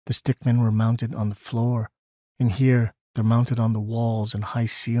 the stickmen were mounted on the floor, and here they're mounted on the walls and high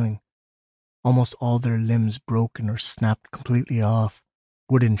ceiling. Almost all their limbs broken or snapped completely off,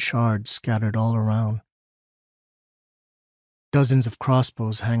 wooden shards scattered all around. Dozens of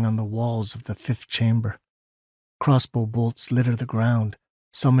crossbows hang on the walls of the fifth chamber. Crossbow bolts litter the ground,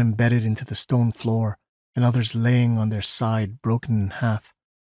 some embedded into the stone floor, and others laying on their side, broken in half.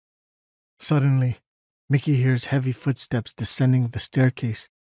 Suddenly, Mickey hears heavy footsteps descending the staircase,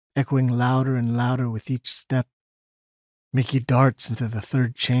 echoing louder and louder with each step. Mickey darts into the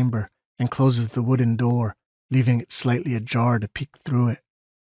third chamber and closes the wooden door, leaving it slightly ajar to peek through it.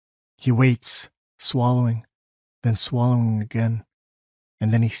 He waits, swallowing, then swallowing again,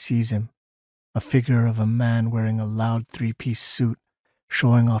 and then he sees him, a figure of a man wearing a loud three-piece suit,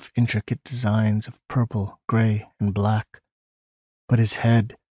 showing off intricate designs of purple, gray, and black. But his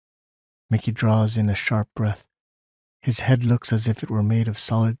head, Mickey draws in a sharp breath. His head looks as if it were made of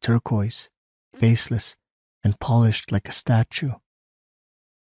solid turquoise, faceless, and polished like a statue.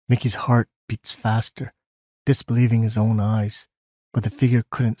 Mickey's heart beats faster, disbelieving his own eyes, but the figure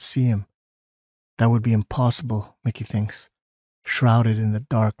couldn't see him. That would be impossible, Mickey thinks, shrouded in the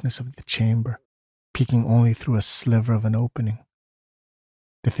darkness of the chamber, peeking only through a sliver of an opening.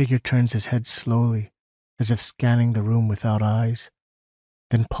 The figure turns his head slowly, as if scanning the room without eyes,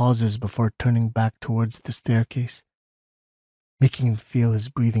 then pauses before turning back towards the staircase. Mickey can feel his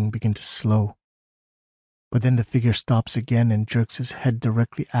breathing begin to slow. But then the figure stops again and jerks his head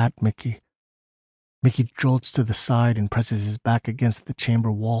directly at Mickey. Mickey jolts to the side and presses his back against the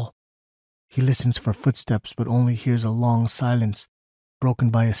chamber wall. He listens for footsteps but only hears a long silence, broken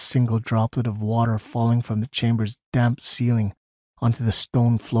by a single droplet of water falling from the chamber's damp ceiling onto the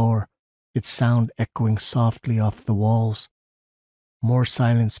stone floor, its sound echoing softly off the walls. More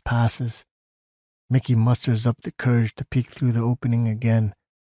silence passes. Mickey musters up the courage to peek through the opening again,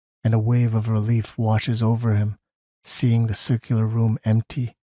 and a wave of relief washes over him, seeing the circular room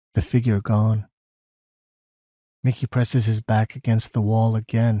empty, the figure gone. Mickey presses his back against the wall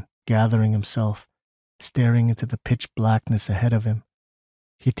again, gathering himself, staring into the pitch blackness ahead of him.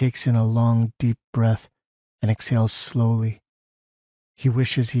 He takes in a long, deep breath and exhales slowly. He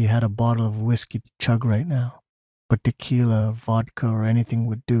wishes he had a bottle of whiskey to chug right now, but tequila or vodka or anything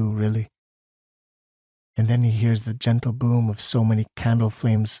would do, really. And then he hears the gentle boom of so many candle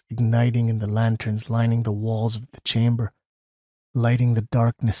flames igniting in the lanterns lining the walls of the chamber, lighting the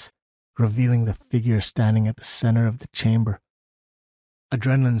darkness, revealing the figure standing at the center of the chamber.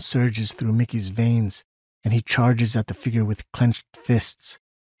 Adrenaline surges through Mickey's veins, and he charges at the figure with clenched fists,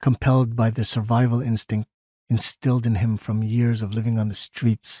 compelled by the survival instinct instilled in him from years of living on the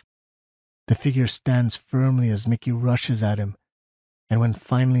streets. The figure stands firmly as Mickey rushes at him, and when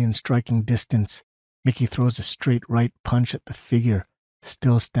finally in striking distance, Mickey throws a straight right punch at the figure,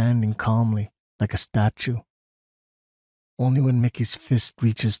 still standing calmly, like a statue. Only when Mickey's fist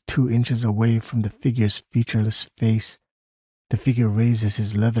reaches 2 inches away from the figure's featureless face, the figure raises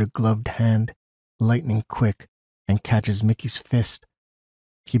his leather-gloved hand, lightning quick, and catches Mickey's fist.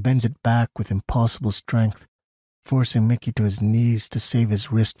 He bends it back with impossible strength, forcing Mickey to his knees to save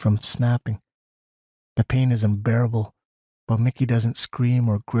his wrist from snapping. The pain is unbearable, but Mickey doesn't scream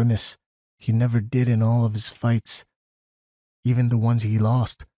or grimace. He never did in all of his fights, even the ones he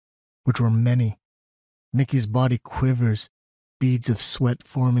lost, which were many. Mickey's body quivers, beads of sweat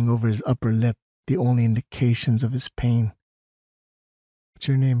forming over his upper lip, the only indications of his pain. "What's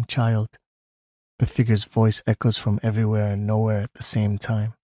your name, child?" The figure's voice echoes from everywhere and nowhere at the same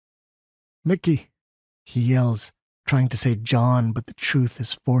time. "Mickey," he yells, trying to say John, but the truth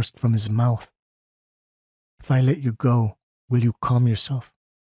is forced from his mouth. "If I let you go, will you calm yourself?"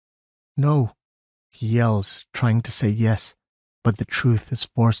 "No," he yells, trying to say yes, but the truth is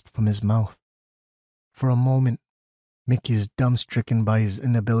forced from his mouth. For a moment, Mickey is dumbstricken by his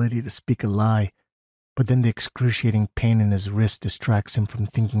inability to speak a lie, but then the excruciating pain in his wrist distracts him from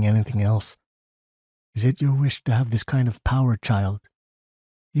thinking anything else. "Is it your wish to have this kind of power, child?"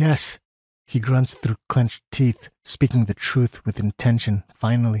 "Yes," he grunts through clenched teeth, speaking the truth with intention,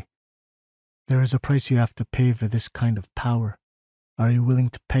 finally. "There is a price you have to pay for this kind of power. Are you willing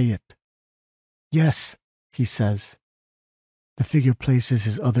to pay it?" "Yes," he says. The figure places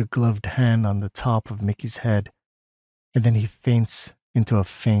his other gloved hand on the top of Mickey's head, and then he faints into a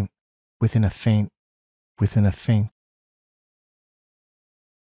faint within a faint within a faint.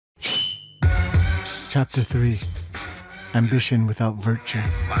 Chapter 3. Ambition Without Virtue.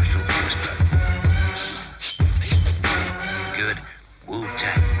 Martial expert. Good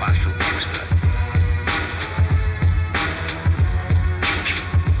Wu-Tang martial expert.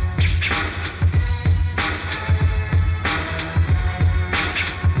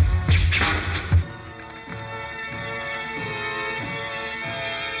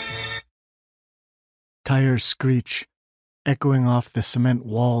 Tires screech, echoing off the cement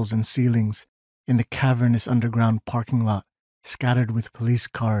walls and ceilings in the cavernous underground parking lot, scattered with police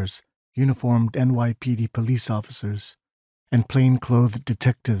cars, uniformed NYPD police officers, and plain-clothed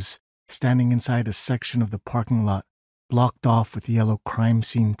detectives standing inside a section of the parking lot blocked off with yellow crime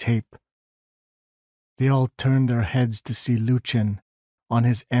scene tape. They all turned their heads to see Lucien on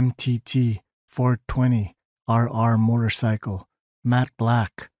his MTT 420 RR motorcycle, matte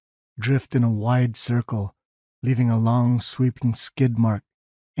black, drift in a wide circle, leaving a long sweeping skid mark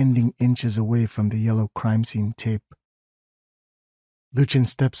ending inches away from the yellow crime scene tape. Lucien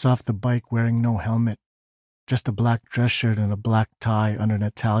steps off the bike wearing no helmet, just a black dress shirt and a black tie under an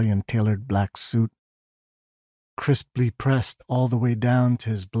Italian tailored black suit, crisply pressed all the way down to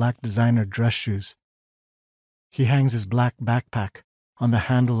his black designer dress shoes. He hangs his black backpack on the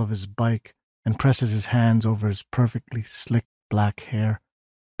handle of his bike and presses his hands over his perfectly slick black hair,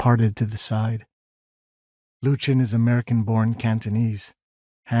 parted to the side. Lucien is American-born Cantonese,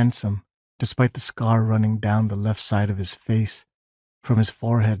 handsome, despite the scar running down the left side of his face, from his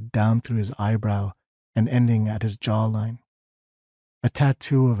forehead down through his eyebrow and ending at his jawline. A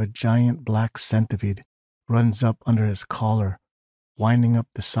tattoo of a giant black centipede runs up under his collar, winding up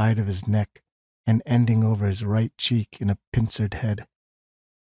the side of his neck and ending over his right cheek in a pincered head.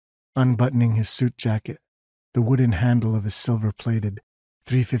 Unbuttoning his suit jacket, the wooden handle of his silver-plated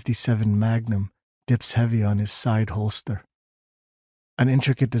 .357 Magnum dips heavy on his side holster. An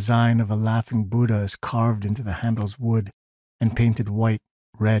intricate design of a laughing Buddha is carved into the handle's wood and painted white,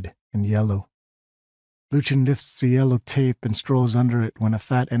 red, and yellow. Lucien lifts the yellow tape and strolls under it when a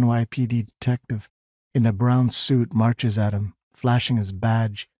fat NYPD detective in a brown suit marches at him, flashing his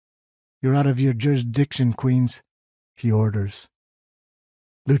badge. "You're out of your jurisdiction, Queens," he orders.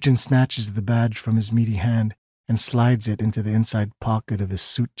 Lucien snatches the badge from his meaty hand and slides it into the inside pocket of his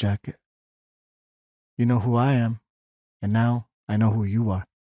suit jacket. "You know who I am, and now I know who you are,"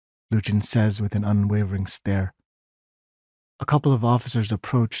 Lucien says with an unwavering stare. A couple of officers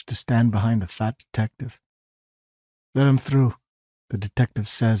approach to stand behind the fat detective. "Let him through," the detective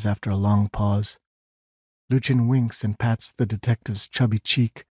says after a long pause. Lucien winks and pats the detective's chubby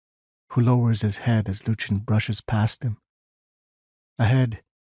cheek, who lowers his head as Lucien brushes past him. Ahead,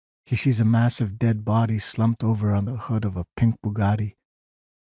 he sees a massive dead body slumped over on the hood of a pink Bugatti.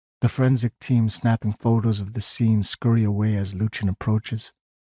 The forensic team snapping photos of the scene scurry away as Lucien approaches.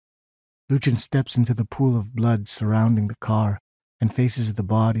 Lucien steps into the pool of blood surrounding the car and faces the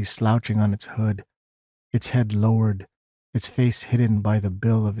body slouching on its hood, its head lowered, its face hidden by the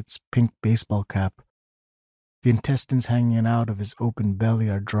bill of its pink baseball cap. The intestines hanging out of his open belly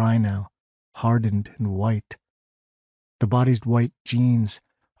are dry now, hardened and white. The body's white jeans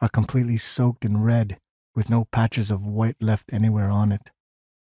are completely soaked in red, with no patches of white left anywhere on it.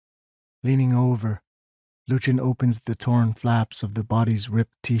 Leaning over, Lucien opens the torn flaps of the body's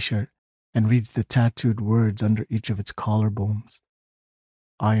ripped t-shirt and reads the tattooed words under each of its collarbones.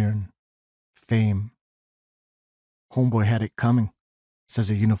 Iron. Fame. "Homeboy had it coming," says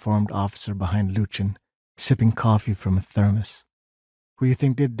a uniformed officer behind Lucien, sipping coffee from a thermos. "Who you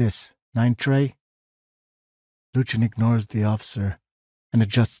think did this? 9 Trey?" Lucien ignores the officer and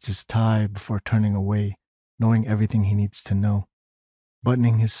adjusts his tie before turning away, knowing everything he needs to know.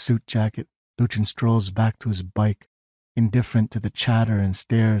 Buttoning his suit jacket, Lucien strolls back to his bike, indifferent to the chatter and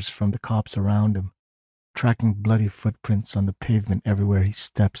stares from the cops around him, tracking bloody footprints on the pavement everywhere he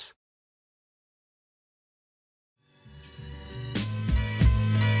steps.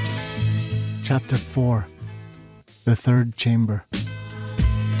 Chapter 4. The Third Chamber.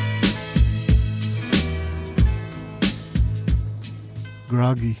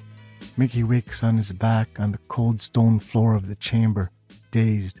 Groggy, Mickey wakes on his back on the cold stone floor of the chamber,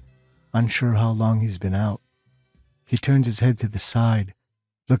 dazed, unsure how long he's been out. He turns his head to the side,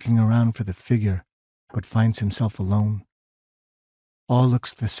 looking around for the figure, but finds himself alone. All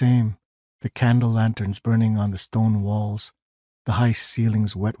looks the same, the candle lanterns burning on the stone walls, the high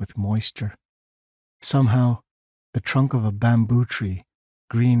ceilings wet with moisture. Somehow, the trunk of a bamboo tree,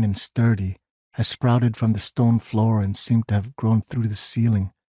 green and sturdy, has sprouted from the stone floor and seemed to have grown through the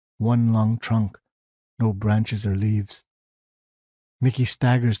ceiling, one long trunk, no branches or leaves. Mickey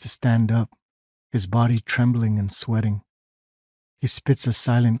staggers to stand up, his body trembling and sweating. He spits a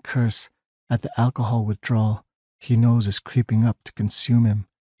silent curse at the alcohol withdrawal he knows is creeping up to consume him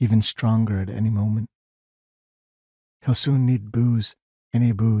even stronger at any moment. He'll soon need booze,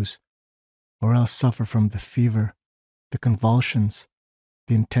 any booze, or else suffer from the fever, the convulsions,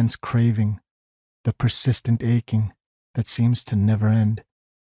 the intense craving, the persistent aching that seems to never end,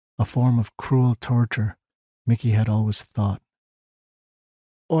 a form of cruel torture Mickey had always thought.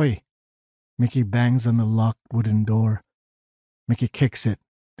 Oi! Mickey bangs on the locked wooden door. Mickey kicks it,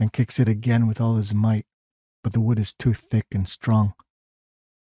 then kicks it again with all his might, but the wood is too thick and strong.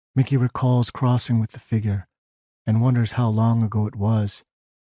 Mickey recalls crossing with the figure and wonders how long ago it was.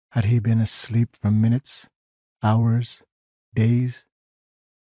 Had he been asleep for minutes, hours, days?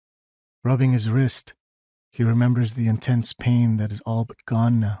 Rubbing his wrist, he remembers the intense pain that is all but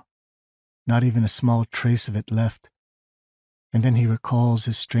gone now, not even a small trace of it left. And then he recalls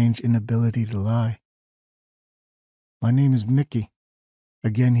his strange inability to lie. My name is Mickey.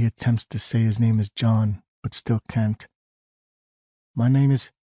 Again he attempts to say his name is John, but still can't. My name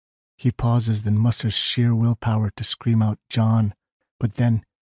is... He pauses, then musters sheer willpower to scream out John, but then,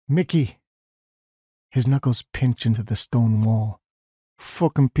 Mickey! His knuckles pinch into the stone wall.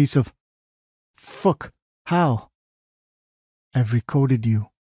 Fucking piece of... Fuck! How? I've recoded you.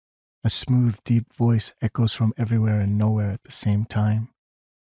 A smooth, deep voice echoes from everywhere and nowhere at the same time.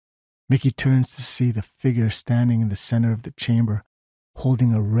 Mickey turns to see the figure standing in the center of the chamber,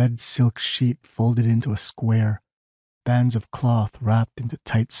 holding a red silk sheet folded into a square, bands of cloth wrapped into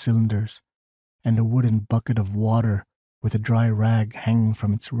tight cylinders, and a wooden bucket of water with a dry rag hanging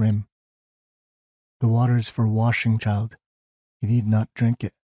from its rim. The water is for washing, child. You need not drink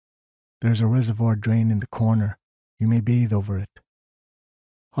it. There is a reservoir drain in the corner. You may bathe over it.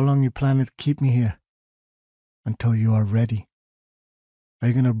 How long you planning to keep me here? Until you are ready. Are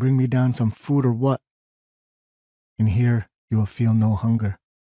you going to bring me down some food or what? In here, you will feel no hunger.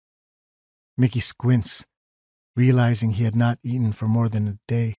 Mickey squints, realizing he had not eaten for more than a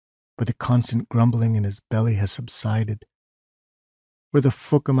day, but the constant grumbling in his belly has subsided. Where the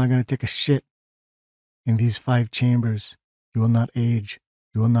fuck am I going to take a shit? In these 5 chambers, you will not age,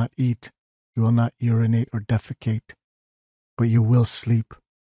 you will not eat, you will not urinate or defecate, but you will sleep,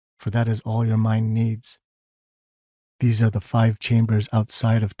 for that is all your mind needs. These are the 5 chambers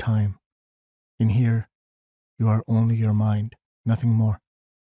outside of time. In here, you are only your mind, nothing more.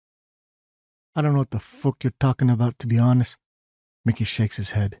 I don't know what the fuck you're talking about, to be honest. Mickey shakes his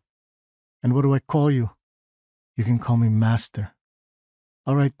head. And what do I call you? You can call me Master.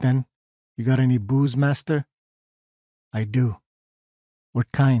 All right then, you got any booze, Master? I do.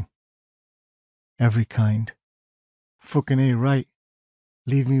 What kind? Every kind. Fucking A right.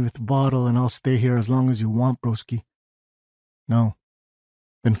 Leave me with the bottle and I'll stay here as long as you want, broski. No.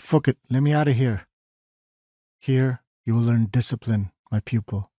 Then fuck it, let me out of here. Here, you will learn discipline, my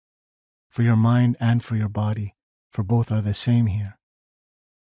pupil. For your mind and for your body, for both are the same here.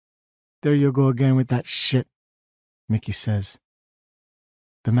 There you go again with that shit, Mickey says.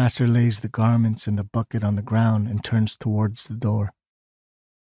 The master lays the garments and the bucket on the ground and turns towards the door.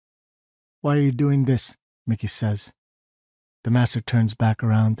 Why are you doing this? Mickey says. The master turns back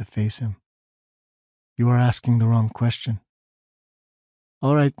around to face him. You are asking the wrong question.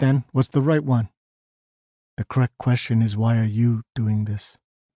 All right then, what's the right one? The correct question is, why are you doing this?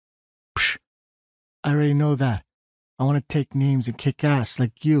 Psh, I already know that. I want to take names and kick ass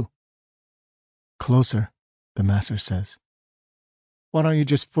like you. Closer, the master says. Why don't you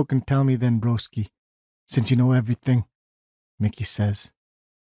just fucking tell me then, broski, since you know everything, Mickey says.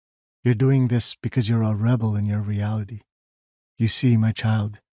 You're doing this because you're a rebel in your reality. You see, my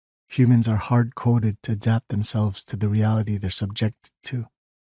child, humans are hard-coded to adapt themselves to the reality they're subjected to.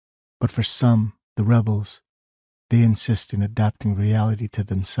 But for some, the rebels, they insist in adapting reality to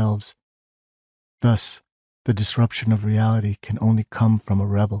themselves. Thus, the disruption of reality can only come from a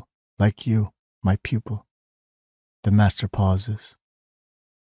rebel, like you, my pupil. The master pauses.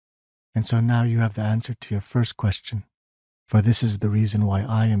 And so now you have the answer to your first question, for this is the reason why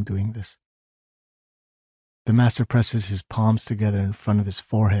I am doing this. The master presses his palms together in front of his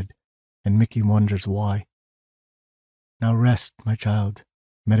forehead, and Mickey wonders why. Now rest, my child.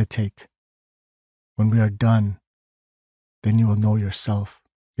 Meditate. When we are done, then you will know yourself,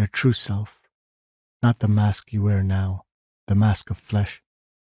 your true self, not the mask you wear now, the mask of flesh.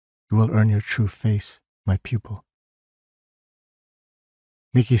 You will earn your true face, my pupil.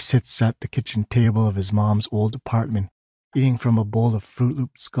 Mickey sits at the kitchen table of his mom's old apartment eating from a bowl of Fruit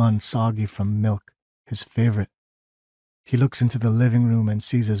Loops gone soggy from milk, his favorite. He looks into the living room and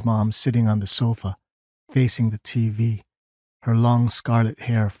sees his mom sitting on the sofa, facing the TV, her long scarlet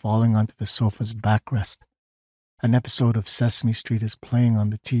hair falling onto the sofa's backrest. An episode of Sesame Street is playing on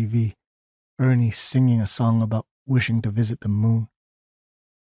the TV, Ernie singing a song about wishing to visit the moon.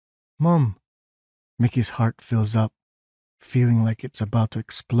 Mom! Mickey's heart fills up, feeling like it's about to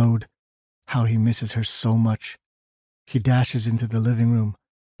explode. How he misses her so much. He dashes into the living room,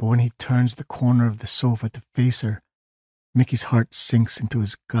 but when he turns the corner of the sofa to face her, Mickey's heart sinks into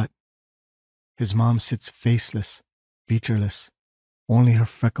his gut. His mom sits faceless, featureless, only her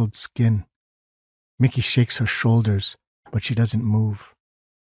freckled skin. Mickey shakes her shoulders, but she doesn't move.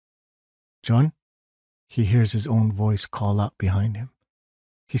 John? He hears his own voice call out behind him.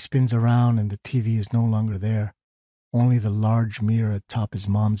 He spins around and the TV is no longer there, only the large mirror atop his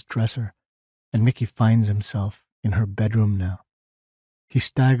mom's dresser, and Mickey finds himself in her bedroom now. He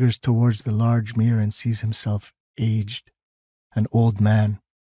staggers towards the large mirror and sees himself aged, an old man.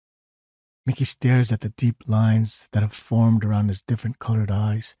 Mickey stares at the deep lines that have formed around his different colored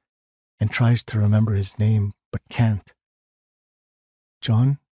eyes and tries to remember his name, but can't.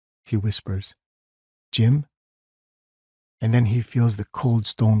 John, he whispers. Jim? And then he feels the cold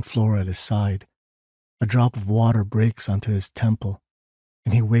stone floor at his side. A drop of water breaks onto his temple,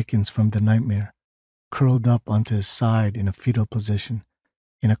 and he wakens from the nightmare, curled up onto his side in a fetal position,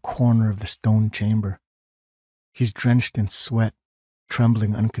 in a corner of the stone chamber. He's drenched in sweat,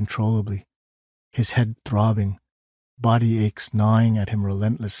 trembling uncontrollably, his head throbbing, body aches gnawing at him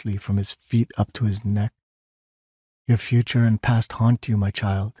relentlessly from his feet up to his neck. Your future and past haunt you, my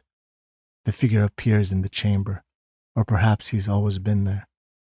child. The figure appears in the chamber, or perhaps he's always been there.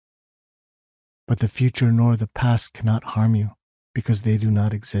 But the future nor the past cannot harm you, because they do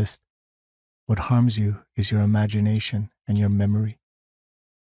not exist. What harms you is your imagination and your memory.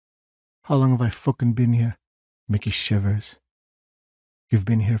 How long have I fucking been here? Mickey shivers. You've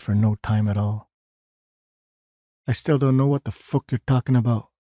been here for no time at all. I still don't know what the fuck you're talking about.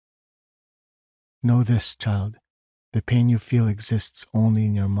 Know this, child. The pain you feel exists only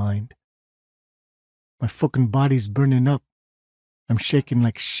in your mind. My fucking body's burning up. I'm shaking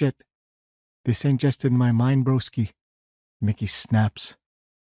like shit. This ain't just in my mind, broski. Mickey snaps.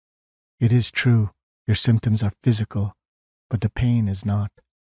 It is true, your symptoms are physical, but the pain is not.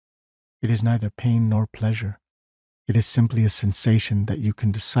 It is neither pain nor pleasure. It is simply a sensation that you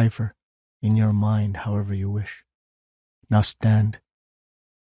can decipher in your mind however you wish. Now stand.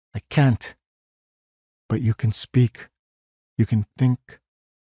 I can't. But you can speak. You can think.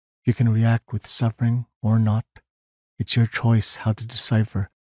 You can react with suffering or not. It's your choice how to decipher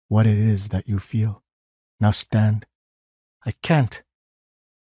what it is that you feel. Now stand. I can't.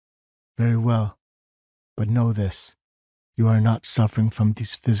 Very well. But know this. You are not suffering from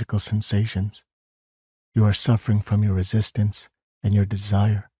these physical sensations. You are suffering from your resistance and your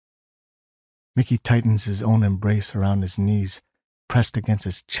desire. Mickey tightens his own embrace around his knees, pressed against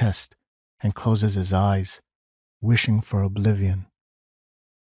his chest, and closes his eyes, wishing for oblivion.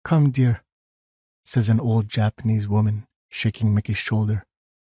 Come, dear, says an old Japanese woman, shaking Mickey's shoulder.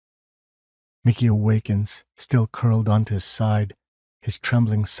 Mickey awakens, still curled onto his side, his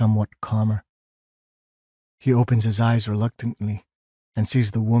trembling somewhat calmer. He opens his eyes reluctantly and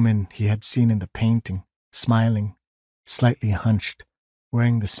sees the woman he had seen in the painting, smiling, slightly hunched,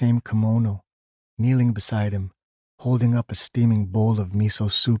 wearing the same kimono, kneeling beside him, holding up a steaming bowl of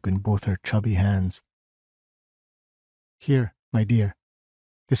miso soup in both her chubby hands. Here, my dear,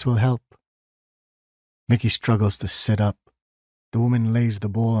 this will help. Mickey struggles to sit up. The woman lays the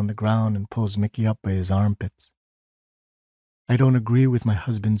bowl on the ground and pulls Mickey up by his armpits. I don't agree with my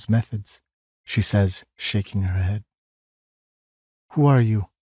husband's methods, she says, shaking her head. Who are you?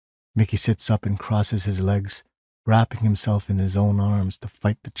 Mickey sits up and crosses his legs, wrapping himself in his own arms to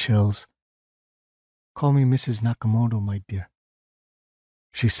fight the chills. Call me Mrs. Nakamoto, my dear,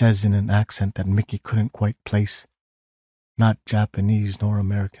 she says in an accent that Mickey couldn't quite place, not Japanese nor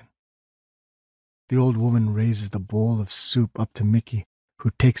American. The old woman raises the bowl of soup up to Mickey,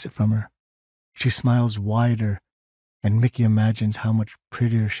 who takes it from her. She smiles wider, and Mickey imagines how much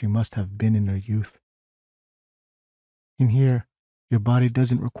prettier she must have been in her youth. In here, your body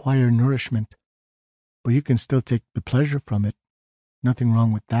doesn't require nourishment, but you can still take the pleasure from it. Nothing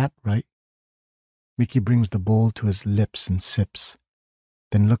wrong with that, right? Mickey brings the bowl to his lips and sips,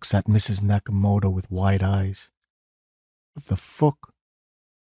 then looks at Mrs. Nakamoto with wide eyes. What the fuck?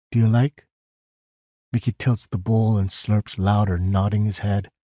 Do you like? Mickey tilts the bowl and slurps louder, nodding his head.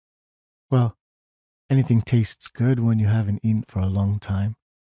 Well, anything tastes good when you haven't eaten for a long time.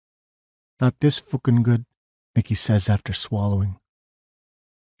 Not this fucking good, Mickey says after swallowing.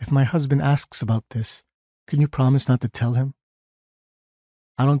 If my husband asks about this, can you promise not to tell him?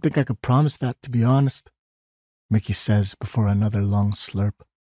 I don't think I could promise that, to be honest, Mickey says before another long slurp.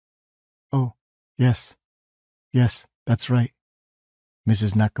 Oh, yes, that's right,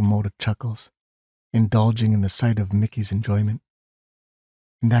 Mrs. Nakamoto chuckles, indulging in the sight of Mickey's enjoyment.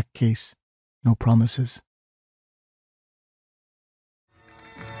 In that case, no promises.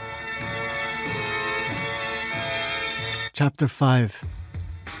 Chapter 5.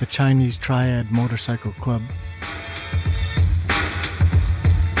 The Chinese Triad Motorcycle Club.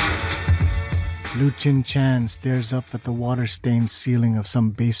 Lu Chin Chan stares up at the water-stained ceiling of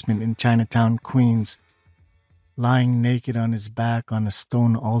some basement in Chinatown, Queens, lying naked on his back on a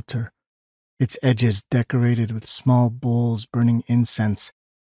stone altar, its edges decorated with small bowls burning incense,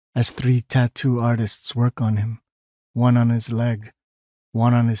 as 3 tattoo artists work on him, one on his leg,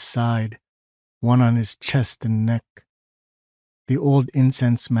 one on his side, one on his chest and neck. The old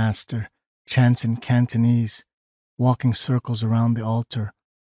incense master chants in Cantonese, walking circles around the altar,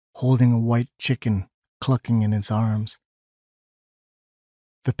 holding a white chicken clucking in his arms.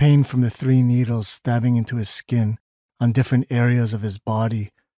 The pain from the 3 needles stabbing into his skin on different areas of his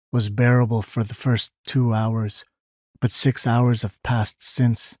body was bearable for the first 2 hours, but 6 hours have passed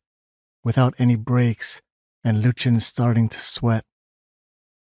since, without any breaks, and Luchin is starting to sweat.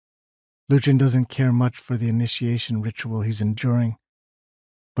 Luchin doesn't care much for the initiation ritual he's enduring,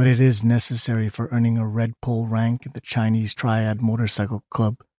 but it is necessary for earning a red pole rank in the Chinese Triad Motorcycle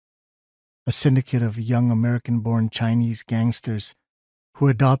Club, a syndicate of young American-born Chinese gangsters who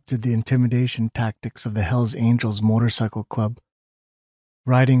adopted the intimidation tactics of the Hells Angels Motorcycle Club,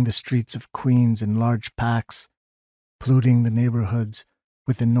 riding the streets of Queens in large packs, polluting the neighborhoods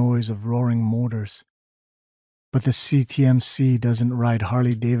with the noise of roaring motors. But the CTMC doesn't ride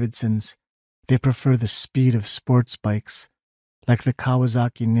Harley-Davidsons. They prefer the speed of sports bikes, like the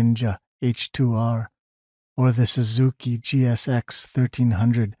Kawasaki Ninja H2R or the Suzuki GSX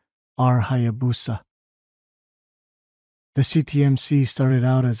 1300 R Hayabusa. The CTMC started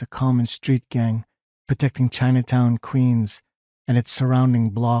out as a common street gang protecting Chinatown, Queens, and its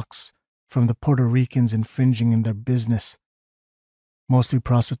surrounding blocks from the Puerto Ricans infringing in their business, mostly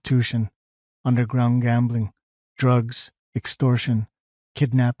prostitution, underground gambling, drugs, extortion,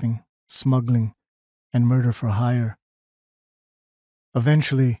 kidnapping, smuggling, and murder for hire.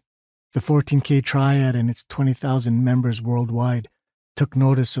 Eventually, the 14K Triad and its 20,000 members worldwide took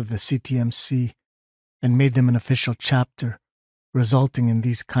notice of the CTMC and made them an official chapter, resulting in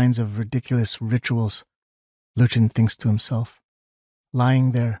these kinds of ridiculous rituals, Luchin thinks to himself,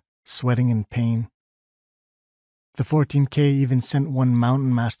 lying there, sweating in pain. The 14K even sent one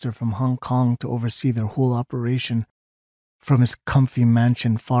mountain master from Hong Kong to oversee their whole operation from his comfy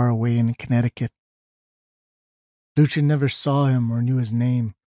mansion far away in Connecticut. Luchin never saw him or knew his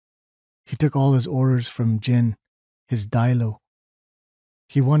name. He took all his orders from Jin, his dailo.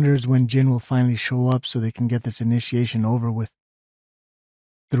 He wonders when Jin will finally show up so they can get this initiation over with.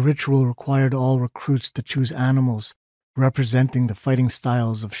 The ritual required all recruits to choose animals representing the fighting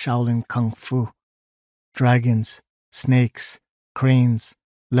styles of Shaolin Kung Fu: dragons, snakes, cranes,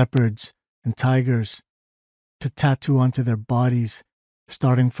 leopards, and tigers, to tattoo onto their bodies,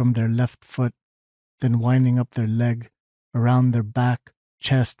 starting from their left foot, then winding up their leg, around their back,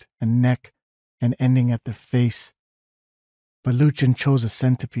 chest, and neck, and ending at their face. But Luchin chose a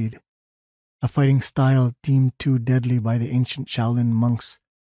centipede, a fighting style deemed too deadly by the ancient Shaolin monks,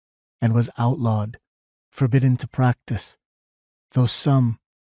 and was outlawed, forbidden to practice, though some,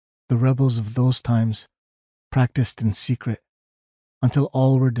 the rebels of those times, practiced in secret, until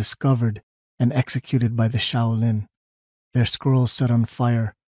all were discovered and executed by the Shaolin, their scrolls set on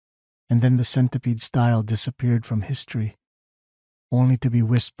fire, and then the centipede style disappeared from history, only to be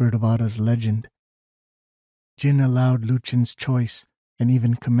whispered about as legend. Jin allowed Luchin's choice and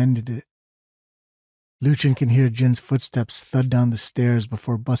even commended it. Luchin can hear Jin's footsteps thud down the stairs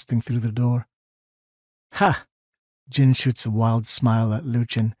before busting through the door. Ha! Jin shoots a wild smile at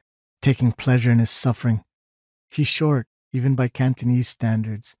Luchin, taking pleasure in his suffering. He's short, even by Cantonese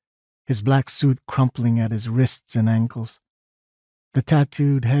standards, his black suit crumpling at his wrists and ankles. The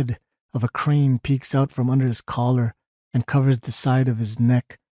tattooed head of a crane peeks out from under his collar and covers the side of his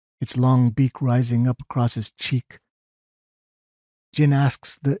neck, its long beak rising up across his cheek. Jin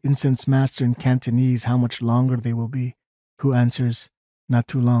asks the incense master in Cantonese how much longer they will be, who answers, "Not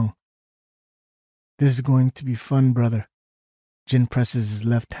too long." "This is going to be fun, brother." Jin presses his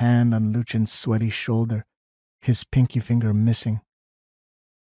left hand on Luchin's sweaty shoulder, his pinky finger missing.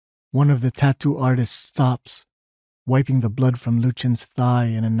 One of the tattoo artists stops, wiping the blood from Luchin's thigh,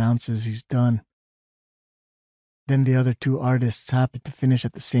 and announces he's done. Then the other two artists happen to finish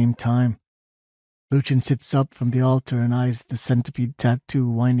at the same time. Luchin sits up from the altar and eyes the centipede tattoo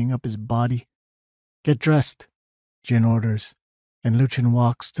winding up his body. "Get dressed," Jin orders, and Luchin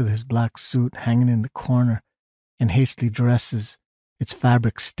walks to his black suit hanging in the corner and hastily dresses, its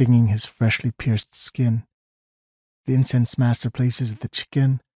fabric stinging his freshly pierced skin. The incense master places the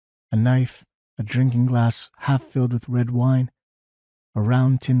chicken, a knife, a drinking glass half filled with red wine, a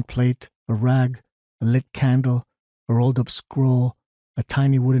round tin plate, a rag, a lit candle, a rolled up scroll, a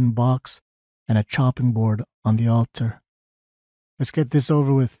tiny wooden box, and a chopping board on the altar. "Let's get this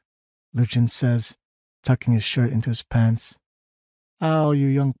over with," Luchin says, tucking his shirt into his pants. "Oh, you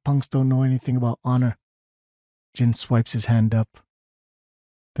young punks don't know anything about honor." Jin swipes his hand up.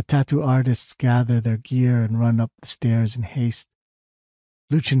 The tattoo artists gather their gear and run up the stairs in haste.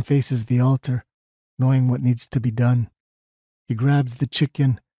 Luchin faces the altar, knowing what needs to be done. He grabs the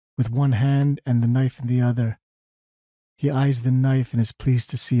chicken with one hand and the knife in the other. He eyes the knife and is pleased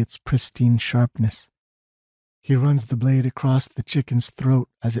to see its pristine sharpness. He runs the blade across the chicken's throat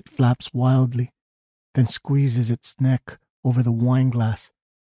as it flaps wildly, then squeezes its neck over the wine glass,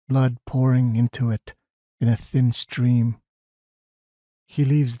 blood pouring into it in a thin stream. He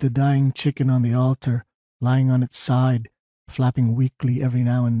leaves the dying chicken on the altar, lying on its side, flapping weakly every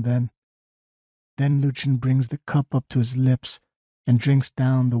now and then. Then Luchin brings the cup up to his lips and drinks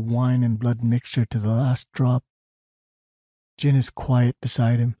down the wine and blood mixture to the last drop. Jin is quiet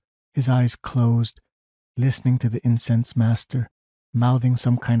beside him, his eyes closed, listening to the incense master, mouthing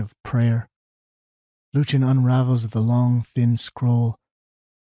some kind of prayer. Luchin unravels the long, thin scroll,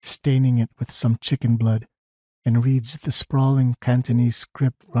 staining it with some chicken blood, and reads the sprawling Cantonese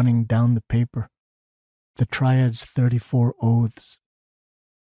script running down the paper, the triad's 34 oaths.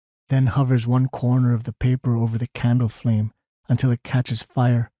 Then hovers one corner of the paper over the candle flame until it catches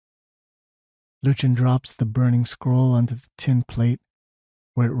fire. Luchin drops the burning scroll onto the tin plate,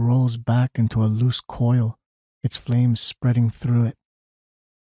 where it rolls back into a loose coil, its flames spreading through it.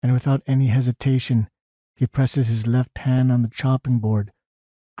 And without any hesitation, he presses his left hand on the chopping board,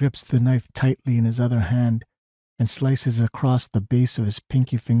 grips the knife tightly in his other hand, and slices across the base of his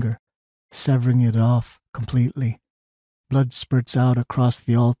pinky finger, severing it off completely. Blood spurts out across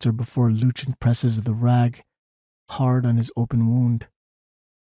the altar before Luchin presses the rag hard on his open wound.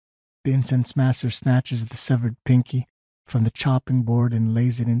 The incense master snatches the severed pinky from the chopping board and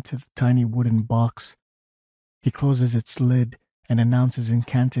lays it into the tiny wooden box. He closes its lid and announces in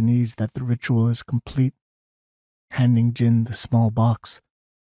Cantonese that the ritual is complete, handing Jin the small box.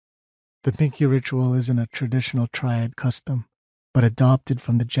 The pinky ritual isn't a traditional triad custom, but adopted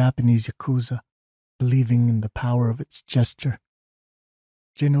from the Japanese Yakuza, believing in the power of its gesture.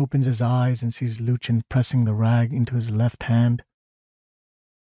 Jin opens his eyes and sees Luchin pressing the rag into his left hand.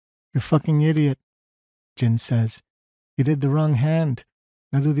 "You fucking idiot," Jin says. "You did the wrong hand.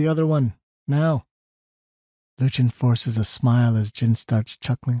 Now do the other one, now." Luchin forces a smile as Jin starts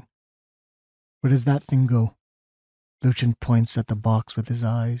chuckling. "Where does that thing go?" Luchin points at the box with his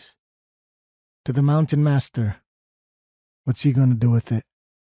eyes. "To the mountain master." "What's he gonna do with it?"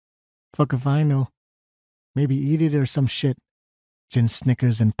 "Fuck if I know. Maybe eat it or some shit." Jin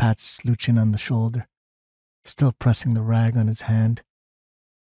snickers and pats Luchin on the shoulder, still pressing the rag on his hand.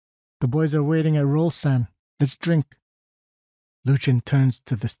 "The boys are waiting at Rolsan. Let's drink." Luchin turns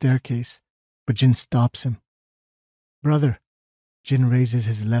to the staircase, but Jin stops him. "Brother." Jin raises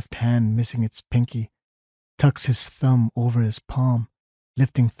his left hand, missing its pinky, tucks his thumb over his palm,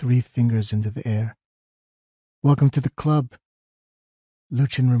 lifting 3 fingers into the air. "Welcome to the club."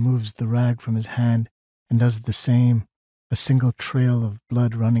 Luchin removes the rag from his hand and does the same, a single trail of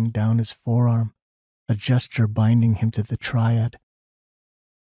blood running down his forearm, a gesture binding him to the triad.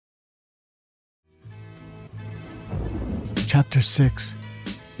 Chapter 6.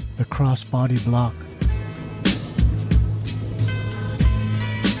 The Crossbody Block.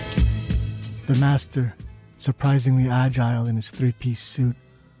 The master, surprisingly agile in his 3-piece suit,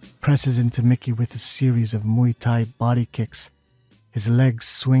 presses into Mickey with a series of Muay Thai body kicks, his legs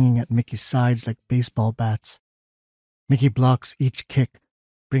swinging at Mickey's sides like baseball bats. Mickey blocks each kick,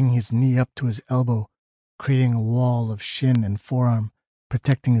 bringing his knee up to his elbow, creating a wall of shin and forearm,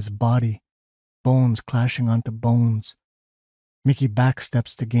 protecting his body, bones clashing onto bones. Mickey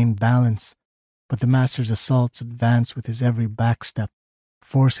backsteps to gain balance, but the master's assaults advance with his every backstep,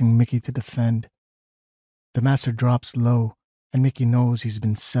 forcing Mickey to defend. The master drops low, and Mickey knows he's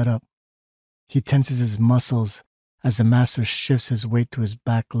been set up. He tenses his muscles as the master shifts his weight to his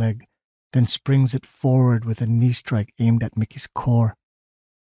back leg, then springs it forward with a knee strike aimed at Mickey's core.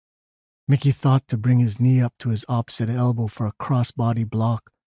 Mickey thought to bring his knee up to his opposite elbow for a crossbody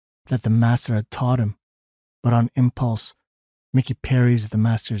block that the master had taught him, but on impulse, Mickey parries the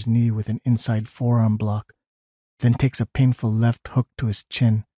master's knee with an inside forearm block, then takes a painful left hook to his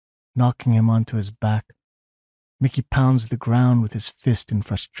chin, knocking him onto his back. Mickey pounds the ground with his fist in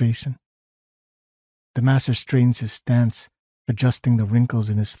frustration. The master straightens his stance, adjusting the wrinkles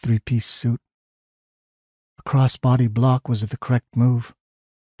in his three-piece suit. A cross-body block was the correct move,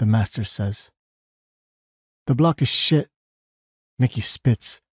 the master says. The block is shit, Mickey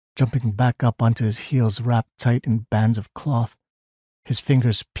spits, jumping back up onto his heels wrapped tight in bands of cloth. His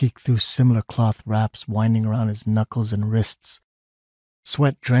fingers peek through similar cloth wraps winding around his knuckles and wrists.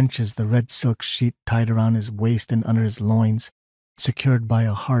 Sweat drenches the red silk sheet tied around his waist and under his loins, secured by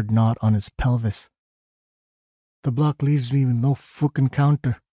a hard knot on his pelvis. The block leaves me with no fucking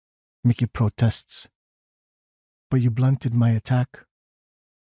counter, Mickey protests. But you blunted my attack.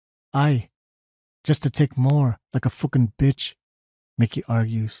 Aye, just to take more, like a fucking bitch, Mickey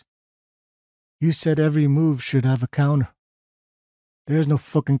argues. You said every move should have a counter. There is no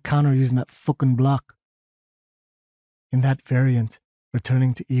fucking counter using that fucking block. In that variant,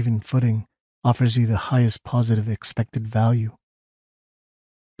 returning to even footing offers you the highest positive expected value.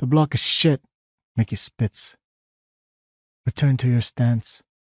 The block is shit, Mickey spits. Return to your stance.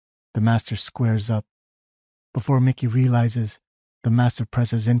 The master squares up. Before Mickey realizes, the master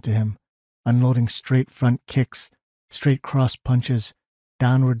presses into him, unloading straight front kicks, straight cross punches,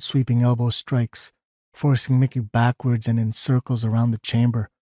 downward sweeping elbow strikes, forcing Mickey backwards and in circles around the chamber.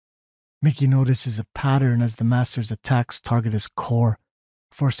 Mickey notices a pattern as the master's attacks target his core,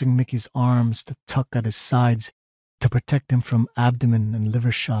 forcing Mickey's arms to tuck at his sides to protect him from abdomen and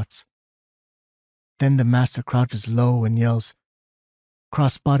liver shots. Then the master crouches low and yells,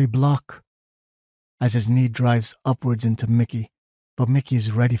 "Crossbody block," as his knee drives upwards into Mickey, but Mickey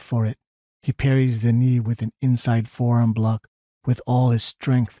is ready for it. He parries the knee with an inside forearm block with all his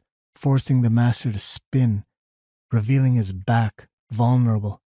strength, forcing the master to spin, revealing his back,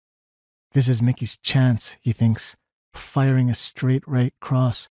 vulnerable. This is Mickey's chance, he thinks, firing a straight right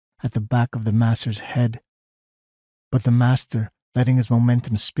cross at the back of the master's head. But the master, letting his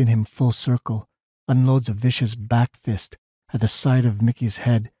momentum spin him full circle, unloads a vicious back fist at the side of Mickey's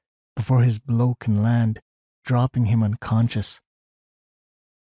head before his blow can land, dropping him unconscious.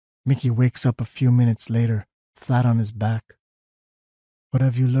 Mickey wakes up a few minutes later, flat on his back. "What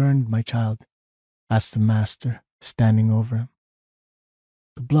have you learned, my child?" asks the master, standing over him.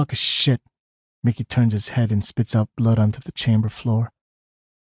 "The block is shit." Mickey turns his head and spits out blood onto the chamber floor.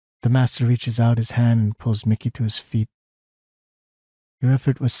 The master reaches out his hand and pulls Mickey to his feet. "Your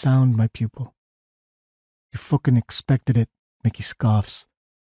effort was sound, my pupil." "You fucking expected it," Mickey scoffs,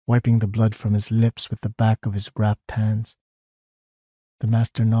 wiping the blood from his lips with the back of his wrapped hands. The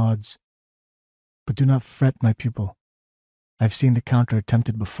master nods. "But do not fret, my pupil. I've seen the counter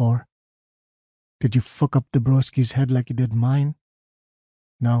attempted before. Did you fuck up the broski's head like you did mine?"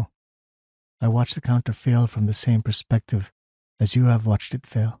 "No. I watched the counter fail from the same perspective as you have watched it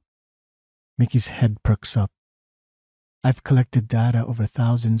fail." Mickey's head perks up. "I've collected data over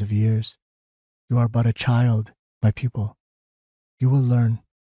thousands of years. You are but a child, my pupil. You will learn.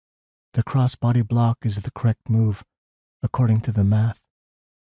 The cross-body block is the correct move, according to the math."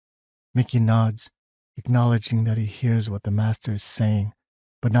 Mickey nods, acknowledging that he hears what the master is saying,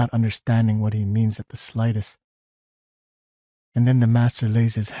 but not understanding what he means at the slightest. And then the master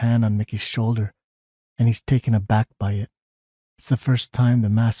lays his hand on Mickey's shoulder, and he's taken aback by it. It's the first time the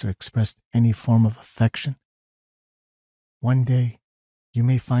master expressed any form of affection. "One day, you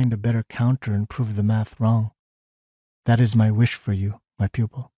may find a better counter and prove the math wrong. That is my wish for you, my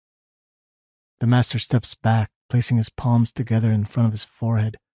pupil." The master steps back, placing his palms together in front of his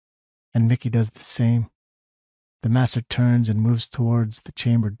forehead, and Mickey does the same. The master turns and moves towards the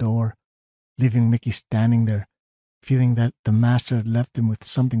chamber door, leaving Mickey standing there, feeling that the master had left him with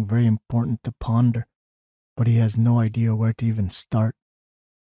something very important to ponder, but he has no idea where to even start.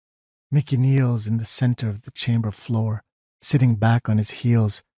 Mickey kneels in the center of the chamber floor, sitting back on his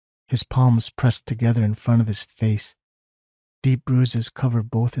heels, his palms pressed together in front of his face. Deep bruises cover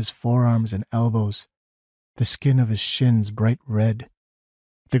both his forearms and elbows, the skin of his shins bright red.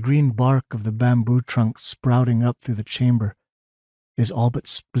 The green bark of the bamboo trunk sprouting up through the chamber is all but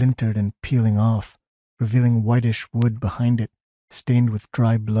splintered and peeling off, revealing whitish wood behind it, stained with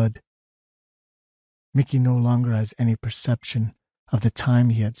dry blood. Mickey no longer has any perception of the time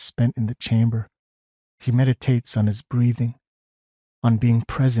he had spent in the chamber. He meditates on his breathing, on being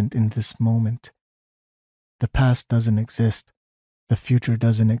present in this moment. The past doesn't exist. The future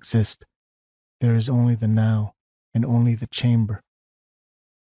doesn't exist. There is only the now and only the chamber.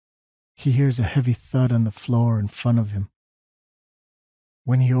 He hears a heavy thud on the floor in front of him.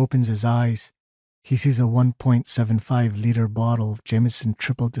 When he opens his eyes, He sees a 1.75-liter bottle of Jameson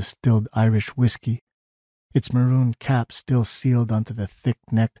triple distilled Irish whiskey, its maroon cap still sealed onto the thick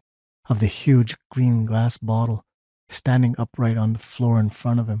neck of the huge green glass bottle, standing upright on the floor in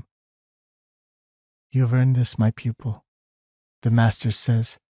front of him. "You've earned this, my pupil," the master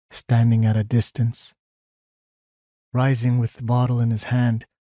says, standing at a distance. Rising with the bottle in his hand,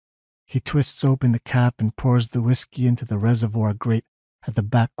 he twists open the cap and pours the whiskey into the reservoir grate at the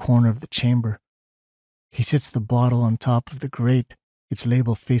back corner of the chamber. He sits the bottle on top of the grate, its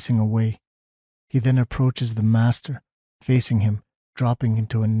label facing away. He then approaches the master, facing him, dropping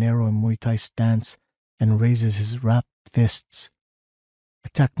into a narrow Muay Thai stance, and raises his wrapped fists.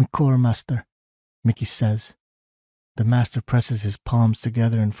 "Attack me core, master," Mickey says. The master presses his palms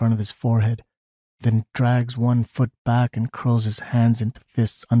together in front of his forehead, then drags one foot back and curls his hands into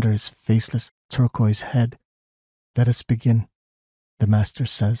fists under his faceless turquoise head. "Let us begin," the master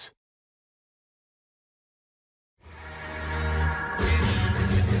says.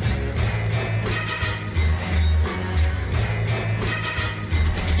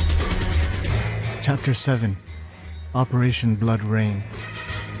 Chapter 7, Operation Blood Rain.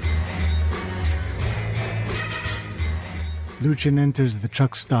 Luchin enters the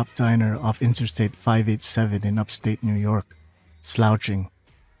truck stop diner off Interstate 587 in upstate New York, slouching,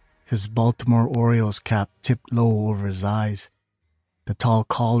 his Baltimore Orioles cap tipped low over his eyes, the tall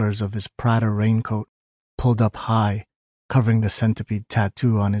collars of his Prada raincoat pulled up high, covering the centipede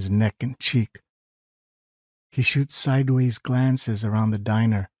tattoo on his neck and cheek. He shoots sideways glances around the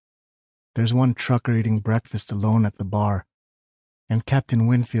diner. There's one trucker eating breakfast alone at the bar, and Captain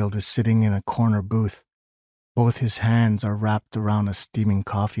Winfield is sitting in a corner booth. Both his hands are wrapped around a steaming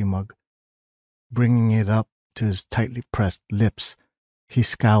coffee mug. Bringing it up to his tightly pressed lips, he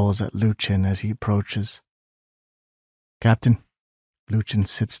scowls at Luchin as he approaches. "Captain," Luchin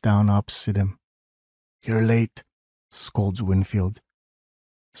sits down opposite him. "You're late," scolds Winfield.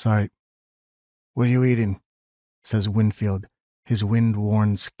 "Sorry." "What are you eating?" says Winfield, his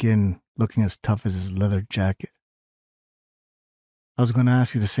wind-worn skin looking as tough as his leather jacket. "I was going to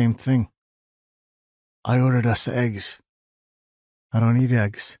ask you the same thing." "I ordered us eggs." "I don't eat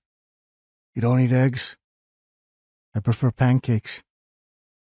eggs." "You don't eat eggs?" "I prefer pancakes."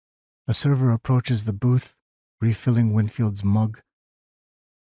 A server approaches the booth, refilling Winfield's mug.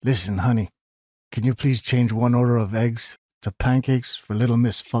 "Listen, honey, can you please change one order of eggs to pancakes for little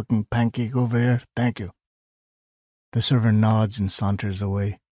Miss fucking Pancake over here? Thank you." The server nods and saunters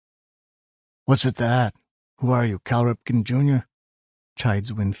away. "What's with that? Who are you, Cal Ripken Jr.?"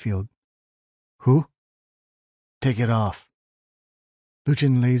 chides Winfield. "Who?" "Take it off."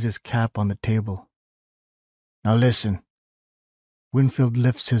 Luchin lays his cap on the table. "Now listen." Winfield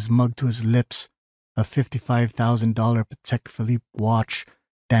lifts his mug to his lips, a $55,000 Patek Philippe watch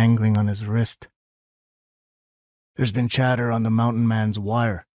dangling on his wrist. "There's been chatter on the mountain man's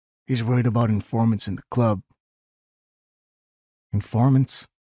wire. He's worried about informants in the club." "Informants?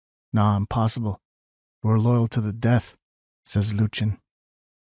 Nah, impossible. We're loyal to the death," says Luchin.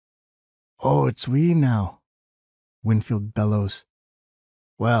 "Oh, it's we now," Winfield bellows.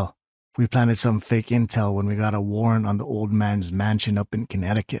 "Well, we planted some fake intel when we got a warrant on the old man's mansion up in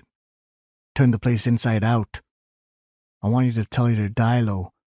Connecticut. Turned the place inside out. I want you to tell your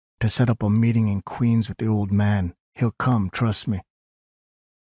Dilo to set up a meeting in Queens with the old man. He'll come, trust me."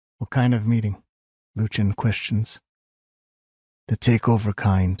 "What kind of meeting?" Luchin questions. "The takeover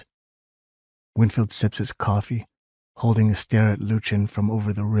kind." Winfield sips his coffee, holding a stare at Luchin from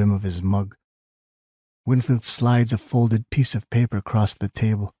over the rim of his mug. Winfield slides a folded piece of paper across the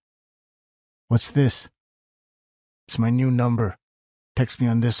table. "What's this?" "It's my new number. Text me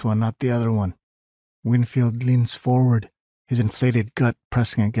on this one, not the other one." Winfield leans forward, his inflated gut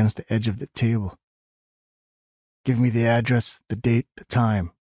pressing against the edge of the table. "Give me the address, the date, the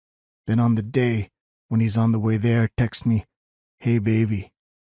time. Then on the day, when he's on the way there, text me, 'Hey baby.'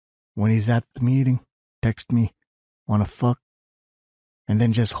 When he's at the meeting, text me, 'Wanna fuck?' And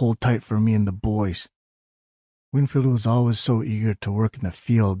then just hold tight for me and the boys." Winfield was always so eager to work in the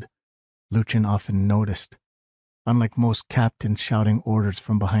field, Luchin often noticed. Unlike most captains shouting orders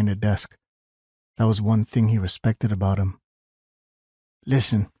from behind a desk, that was one thing he respected about him.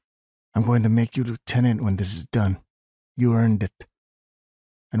 "Listen, I'm going to make you lieutenant when this is done. You earned it.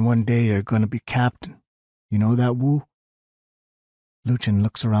 And one day you're going to be captain. You know that, Wu?" Luchin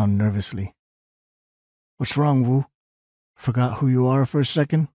looks around nervously. "What's wrong, Wu? Forgot who you are for a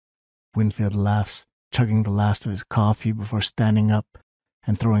second?" Winfield laughs, chugging the last of his coffee before standing up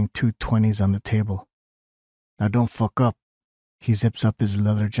and throwing 2 20s on the table. "Now don't fuck up." He zips up his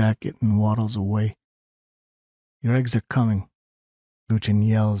leather jacket and waddles away. "Your eggs are coming," Luchin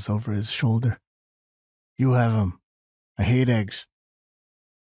yells over his shoulder. You have 'em. I hate eggs.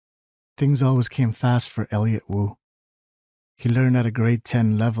 Things always came fast for Elliot Wu. He learned at a grade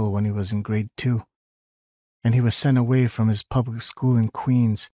 10 level when he was in grade 2, and he was sent away from his public school in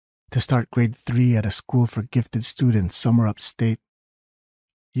Queens to start grade 3 at a school for gifted students somewhere upstate.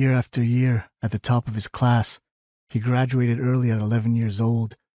 Year after year, at the top of his class, he graduated early at 11 years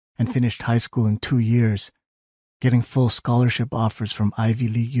old and finished high school in 2 years, getting full scholarship offers from Ivy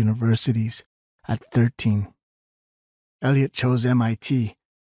League universities at 13. Elliot chose MIT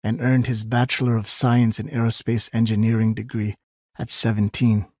and earned his Bachelor of Science in Aerospace Engineering degree at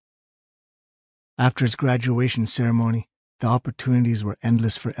 17. After his graduation ceremony, the opportunities were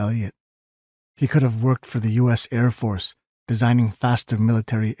endless for Elliot. He could have worked for the U.S. Air Force, designing faster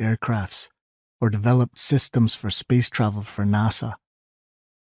military aircrafts, or developed systems for space travel for NASA.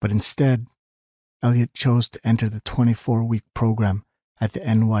 But instead, Elliot chose to enter the 24-week program at the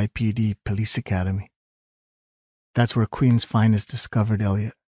NYPD Police Academy. That's where Queen's Finest discovered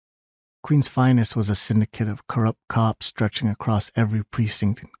Elliot. Queen's Finest was a syndicate of corrupt cops stretching across every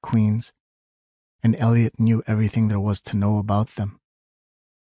precinct in Queens, and Elliot knew everything there was to know about them.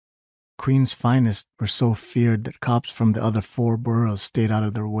 Queen's Finest were so feared that cops from the other 4 boroughs stayed out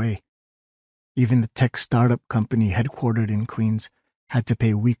of their way. Even the tech startup company headquartered in Queens had to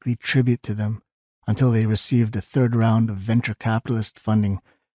pay weekly tribute to them until they received a 3rd round of venture capitalist funding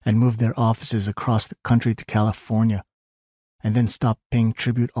and moved their offices across the country to California, and then stopped paying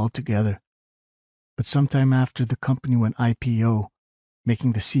tribute altogether. But sometime after the company went IPO,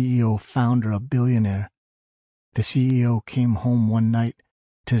 making the CEO founder a billionaire, the CEO came home one night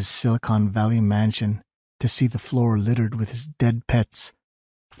to his Silicon Valley mansion to see the floor littered with his dead pets,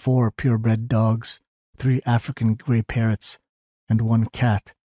 4 purebred dogs, 3 African gray parrots, and 1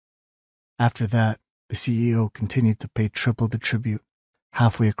 cat. After that, the CEO continued to pay triple the tribute,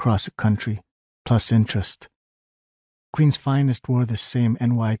 halfway across the country, plus interest. Queen's Finest wore the same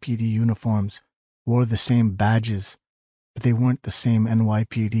NYPD uniforms, wore the same badges, but they weren't the same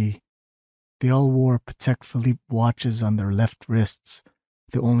NYPD. They all wore Patek Philippe watches on their left wrists,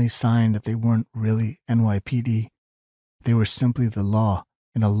 the only sign that they weren't really NYPD. They were simply the law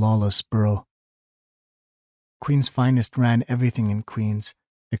in a lawless borough. Queen's Finest ran everything in Queens,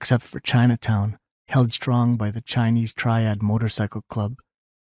 except for Chinatown, held strong by the Chinese Triad Motorcycle Club,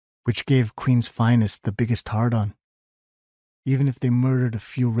 which gave Queen's Finest the biggest hard-on. Even if they murdered a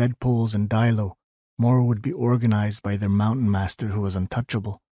few Red Poles and Dilo, more would be organized by their mountain master who was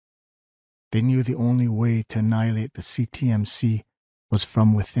untouchable. They knew the only way to annihilate the CTMC was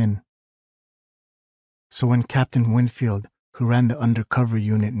from within. So when Captain Winfield, who ran the undercover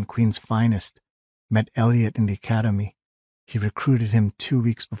unit in Queen's Finest, met Elliot in the academy, he recruited him 2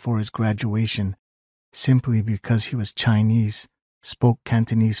 weeks before his graduation simply because he was Chinese, spoke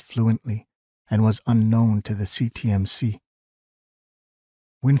Cantonese fluently, and was unknown to the CTMC.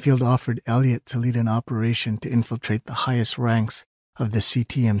 Winfield offered Elliot to lead an operation to infiltrate the highest ranks of the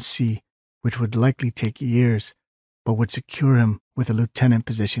CTMC, which would likely take years, but would secure him with a lieutenant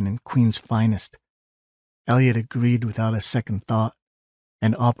position in Queen's Finest. Elliot agreed without a second thought,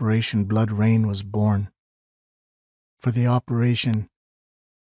 and Operation Blood Rain was born. For the operation,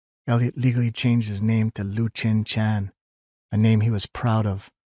 Elliot legally changed his name to Lu Chin Chan, a name he was proud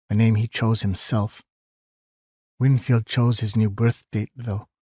of, a name he chose himself. Winfield chose his new birth date, though,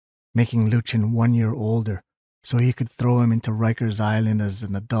 making Luchin 1 year older so he could throw him into Rikers Island as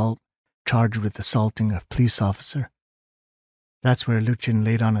an adult charged with assaulting a police officer. That's where Luchin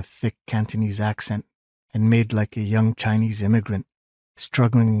laid on a thick Cantonese accent and made like a young Chinese immigrant,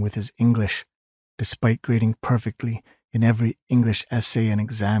 struggling with his English, despite grading perfectly in every English essay and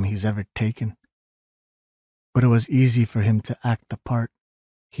exam he's ever taken. But it was easy for him to act the part.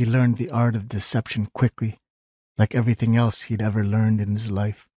 He learned the art of deception quickly, like everything else he'd ever learned in his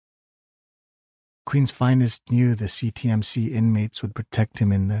life. Queen's Finest knew the CTMC inmates would protect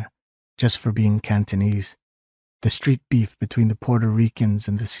him in there, just for being Cantonese. The street beef between the Puerto Ricans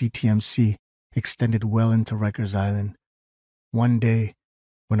and the CTMC extended well into Rikers Island. One day,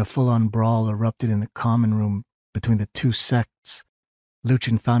 when a full-on brawl erupted in the common room between the 2 sects,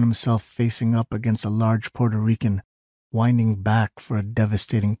 Luchin found himself facing up against a large Puerto Rican, winding back for a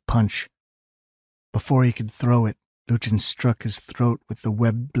devastating punch. Before he could throw it, Luchin struck his throat with the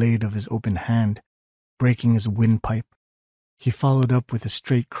webbed blade of his open hand, breaking his windpipe. He followed up with a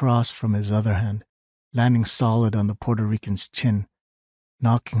straight cross from his other hand, landing solid on the Puerto Rican's chin,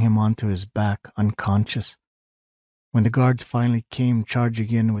 knocking him onto his back unconscious. When the guards finally came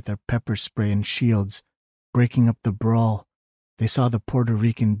charging in with their pepper spray and shields, breaking up the brawl, they saw the Puerto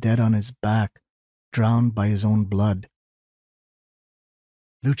Rican dead on his back, drowned by his own blood.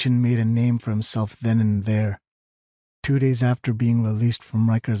 Luchin made a name for himself then and there. 2 days after being released from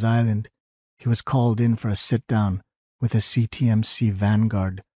Rikers Island, he was called in for a sit-down with a CTMC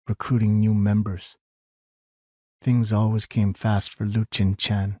vanguard recruiting new members. Things always came fast for Luchin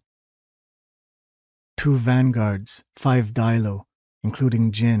Chan. 2 vanguards, 5 Dilo,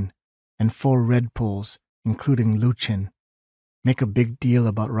 including Jin, and 4 Red Poles, including Luchin, make a big deal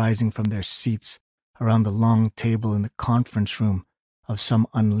about rising from their seats around the long table in the conference room of some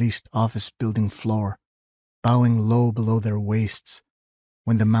unleased office building floor, bowing low below their waists,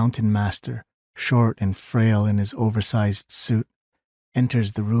 when the mountain master, short and frail in his oversized suit,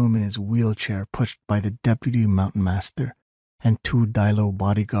 enters the room in his wheelchair pushed by the deputy mountain master and 2 Dilo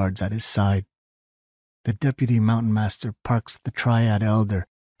bodyguards at his side. The deputy mountain master parks the triad elder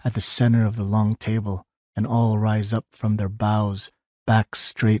at the center of the long table, and all rise up from their bows, backs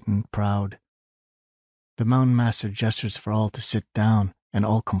straight and proud. The mountain master gestures for all to sit down, and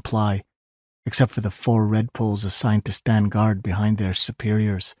all comply, except for the 4 Red Poles assigned to stand guard behind their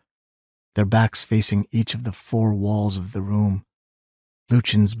superiors, their backs facing each of the 4 walls of the room.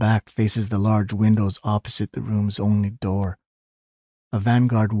 Luchin's back faces the large windows opposite the room's only door. A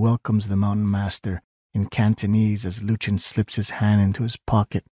vanguard welcomes the mountain master in Cantonese as Luchin slips his hand into his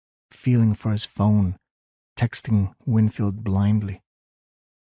pocket, feeling for his phone, texting Winfield blindly.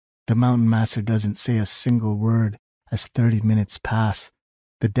 The mountain master doesn't say a single word as 30 minutes pass,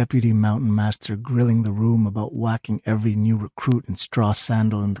 the deputy mountain master grilling the room about whacking every new recruit and straw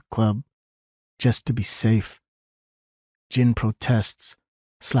sandal in the club, just to be safe. Jin protests,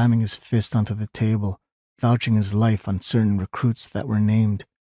 slamming his fist onto the table, vouching his life on certain recruits that were named.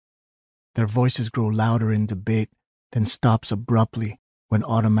 Their voices grow louder in debate, then stops abruptly when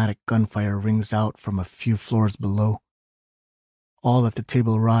automatic gunfire rings out from a few floors below. All at the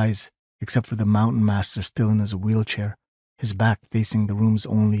table rise, except for the mountain master still in his wheelchair, his back facing the room's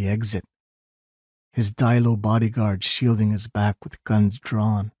only exit. His Dilo bodyguard shielding his back with guns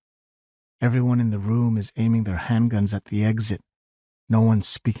drawn. Everyone in the room is aiming their handguns at the exit. No one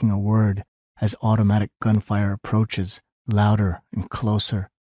speaking a word as automatic gunfire approaches, louder and closer.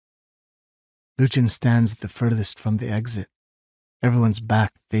 Luchin stands the furthest from the exit, everyone's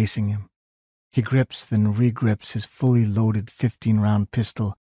back facing him. He grips then regrips his fully loaded 15-round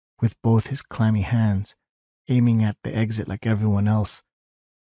pistol with both his clammy hands, aiming at the exit like everyone else.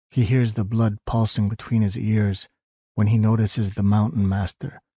 He hears the blood pulsing between his ears when he notices the mountain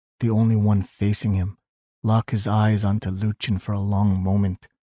master, the only one facing him, lock his eyes onto Luchin for a long moment.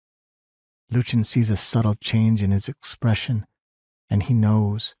 Luchin sees a subtle change in his expression, and he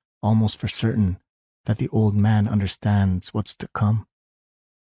knows, almost for certain, that the old man understands what's to come.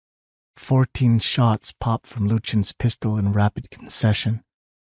 14 shots pop from Luchin's pistol in rapid concession,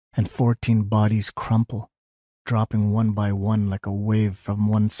 and 14 bodies crumple, dropping one by one like a wave from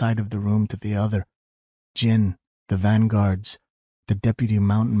one side of the room to the other. Jin, the vanguards, the deputy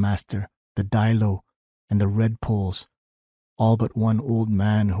mountain master, the Dilo, and the Red Poles, all but one old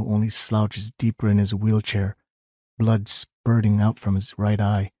man who only slouches deeper in his wheelchair, blood spurting out from his right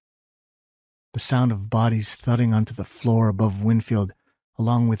eye. The sound of bodies thudding onto the floor above Winfield,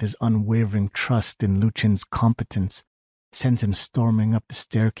 along with his unwavering trust in Luchin's competence, sends him storming up the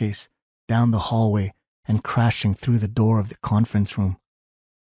staircase, down the hallway, and crashing through the door of the conference room.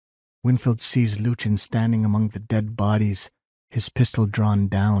 Winfield sees Luchin standing among the dead bodies, his pistol drawn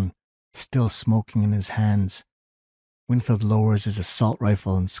down, still smoking in his hands. Winfield lowers his assault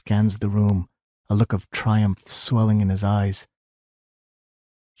rifle and scans the room, a look of triumph swelling in his eyes.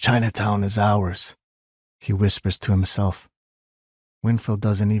 "Chinatown is ours," he whispers to himself. Winfield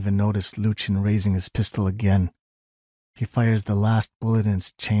doesn't even notice Luchin raising his pistol again. He fires the last bullet in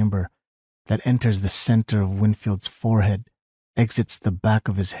its chamber that enters the center of Winfield's forehead, exits the back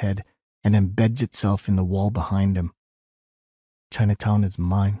of his head, and embeds itself in the wall behind him. "Chinatown is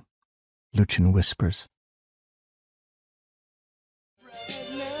mine," Luchin whispers.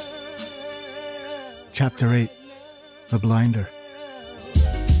 Chapter 8. The Blinder.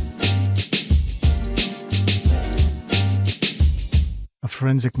 A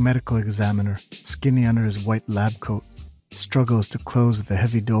forensic medical examiner, skinny under his white lab coat, struggles to close the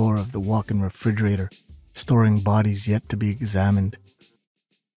heavy door of the walk-in refrigerator, storing bodies yet to be examined.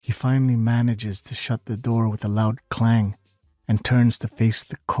 He finally manages to shut the door with a loud clang and turns to face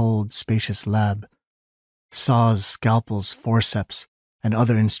the cold, spacious lab. Saws, scalpels, forceps, and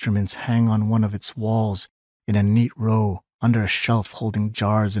other instruments hang on one of its walls in a neat row under a shelf holding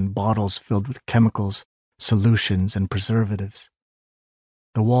jars and bottles filled with chemicals, solutions, and preservatives.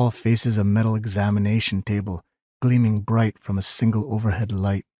 The wall faces a metal examination table gleaming bright from a single overhead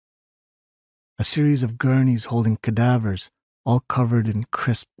light. A series of gurneys holding cadavers all covered in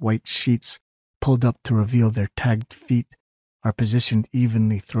crisp white sheets pulled up to reveal their tagged feet, are positioned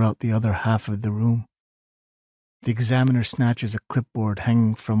evenly throughout the other half of the room. The examiner snatches a clipboard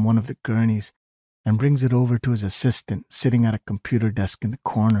hanging from one of the gurneys and brings it over to his assistant sitting at a computer desk in the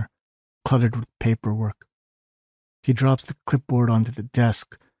corner, cluttered with paperwork. He drops the clipboard onto the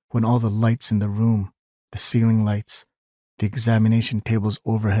desk when all the lights in the room, the ceiling lights, the examination table's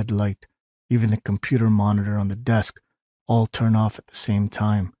overhead light, even the computer monitor on the desk, all turn off at the same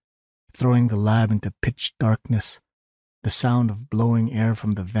time, throwing the lab into pitch darkness. The sound of blowing air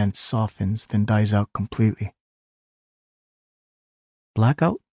from the vents softens, then dies out completely.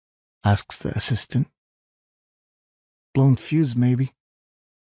 "Blackout?" asks the assistant. "Blown fuse, maybe."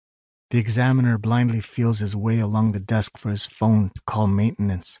 The examiner blindly feels his way along the desk for his phone to call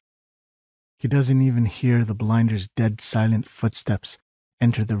maintenance. He doesn't even hear the blinder's dead silent footsteps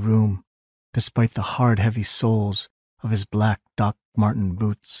enter the room, despite the hard, heavy soles of his black Doc Marten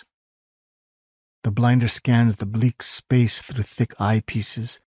boots. The blinder scans the bleak space through thick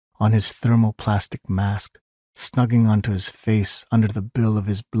eyepieces on his thermoplastic mask, snugging onto his face under the bill of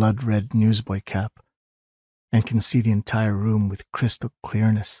his blood-red newsboy cap, and can see the entire room with crystal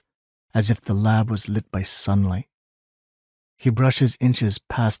clearness, as if the lab was lit by sunlight. He brushes inches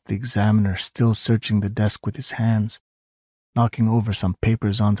past the examiner, still searching the desk with his hands, knocking over some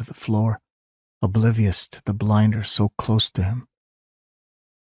papers onto the floor, oblivious to the blinder so close to him.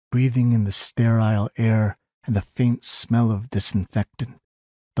 Breathing in the sterile air and the faint smell of disinfectant,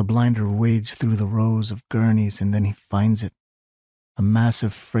 the blinder wades through the rows of gurneys, and then he finds it. A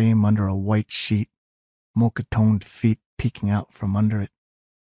massive frame under a white sheet, mocha-toned feet peeking out from under it.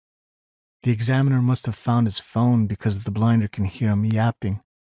 The examiner must have found his phone because the blinder can hear him yapping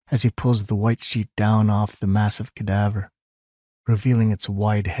as he pulls the white sheet down off the massive cadaver, revealing its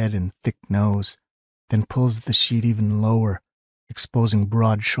wide head and thick nose, then pulls the sheet even lower, exposing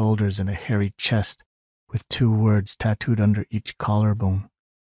broad shoulders and a hairy chest with 2 words tattooed under each collarbone.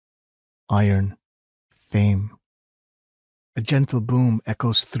 Iron, fame. A gentle boom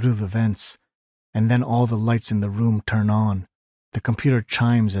echoes through the vents, and then all the lights in the room turn on. The computer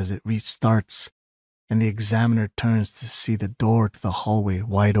chimes as it restarts, and the examiner turns to see the door to the hallway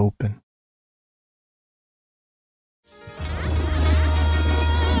wide open.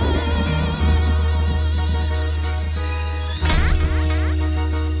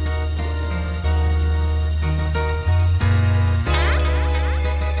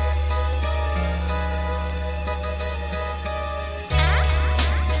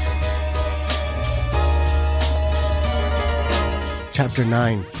 Chapter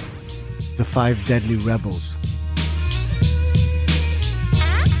 9, The 5 Deadly Rebels.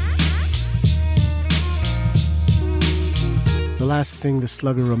 The last thing the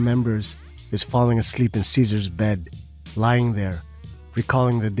slugger remembers is falling asleep in Caesar's bed, lying there,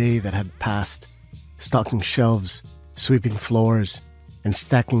 recalling the day that had passed, stocking shelves, sweeping floors, and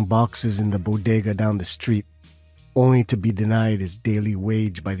stacking boxes in the bodega down the street, only to be denied his daily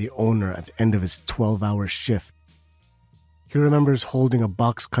wage by the owner at the end of his 12-hour shift. He remembers holding a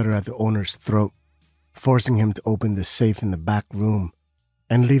box cutter at the owner's throat, forcing him to open the safe in the back room,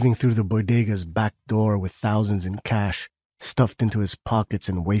 and leaving through the bodega's back door with thousands in cash stuffed into his pockets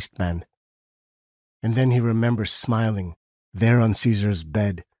and waistband. And then he remembers smiling, there on Caesar's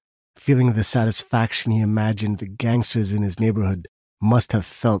bed, feeling the satisfaction he imagined the gangsters in his neighborhood must have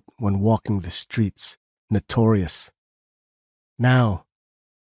felt when walking the streets, notorious. Now,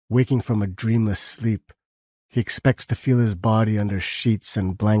 waking from a dreamless sleep, he expects to feel his body under sheets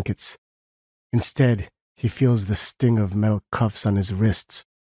and blankets. Instead, he feels the sting of metal cuffs on his wrists,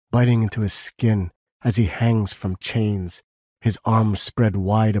 biting into his skin as he hangs from chains, his arms spread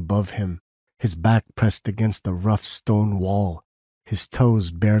wide above him, his back pressed against a rough stone wall, his toes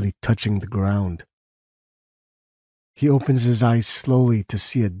barely touching the ground. He opens his eyes slowly to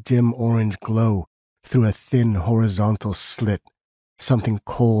see a dim orange glow through a thin horizontal slit, something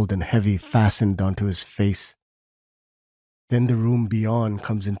cold and heavy fastened onto his face. Then the room beyond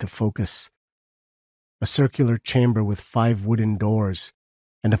comes into focus. A circular chamber with 5 wooden doors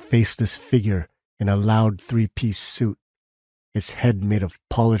and a faceless figure in a loud 3-piece suit, its head made of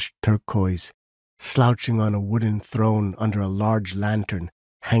polished turquoise, slouching on a wooden throne under a large lantern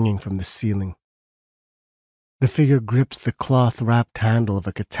hanging from the ceiling. The figure grips the cloth-wrapped handle of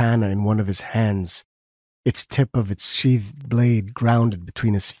a katana in one of his hands, its tip of its sheathed blade grounded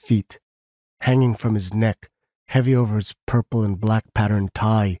between his feet. Hanging from his neck, heavy over his purple and black patterned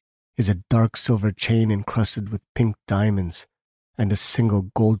tie, is a dark silver chain encrusted with pink diamonds, and a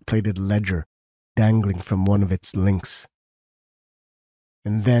single gold-plated ledger dangling from one of its links.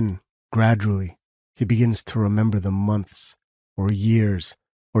 And then, gradually, he begins to remember the months, or years,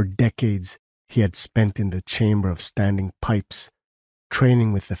 or decades he had spent in the chamber of standing pipes,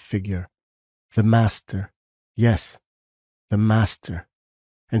 training with the figure, the master, yes, the master,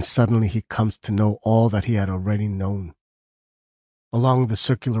 and suddenly he comes to know all that he had already known. Along the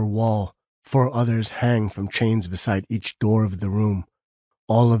circular wall, 4 others hang from chains beside each door of the room,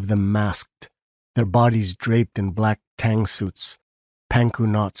 all of them masked, their bodies draped in black tang suits, panku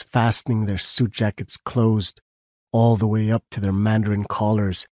knots fastening their suit jackets closed, all the way up to their mandarin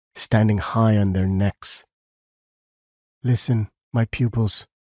collars standing high on their necks. Listen, my pupils,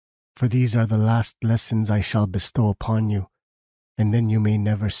 for these are the last lessons I shall bestow upon you, and then you may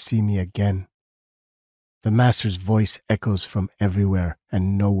never see me again. The master's voice echoes from everywhere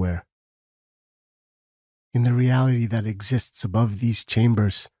and nowhere. In the reality that exists above these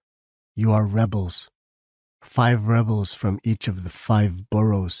chambers, you are rebels. 5 rebels from each of the 5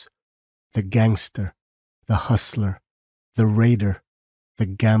 boroughs: the gangster, the hustler, the raider, the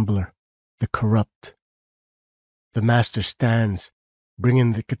gambler, the corrupt. The master stands,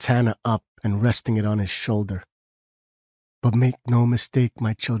 bringing the katana up and resting it on his shoulder. But make no mistake,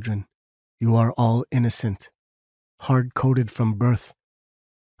 my children, you are all innocent, hard-coded from birth.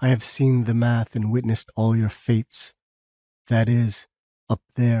 I have seen the math and witnessed all your fates. That is, up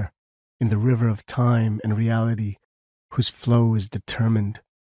there, in the river of time and reality, whose flow is determined.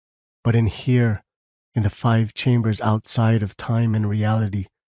 But in here, in the 5 chambers outside of time and reality,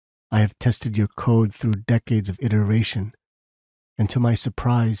 I have tested your code through decades of iteration, and to my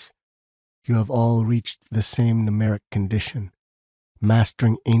surprise, you have all reached the same numeric condition,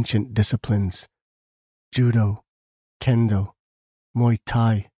 mastering ancient disciplines: judo, kendo, muay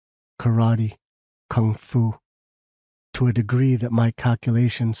thai, karate, kung fu, to a degree that my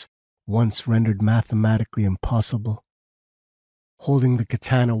calculations once rendered mathematically impossible. Holding the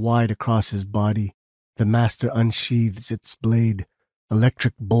katana wide across his body, the master unsheathes its blade,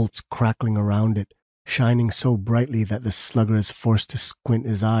 electric bolts crackling around it, shining so brightly that the slugger is forced to squint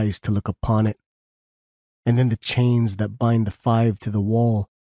his eyes to look upon it. And then the chains that bind the 5 to the wall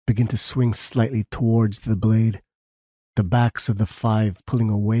begin to swing slightly towards the blade, the backs of the 5 pulling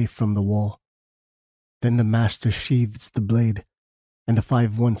away from the wall. Then the master sheathes the blade, and the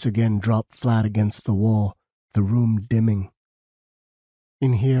 5 once again drop flat against the wall, the room dimming.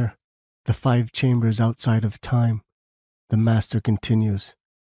 In here, the 5 chambers outside of time, the master continues.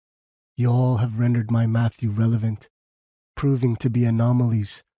 You all have rendered my math irrelevant, proving to be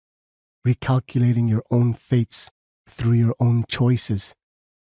anomalies, recalculating your own fates through your own choices.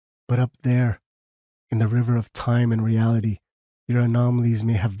 But up there, in the river of time and reality, your anomalies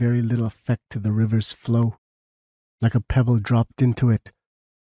may have very little effect to the river's flow. Like a pebble dropped into it,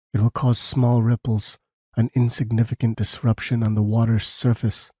 it will cause small ripples, an insignificant disruption on the water's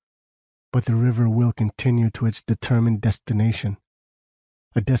surface. But the river will continue to its determined destination,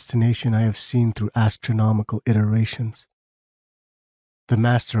 a destination I have seen through astronomical iterations. The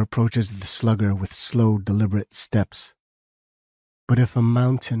master approaches the slugger with slow, deliberate steps. But if a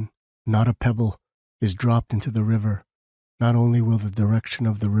mountain, not a pebble, is dropped into the river, not only will the direction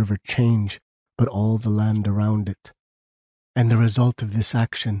of the river change, but all the land around it. And the result of this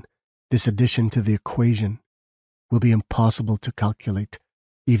action, this addition to the equation, will be impossible to calculate,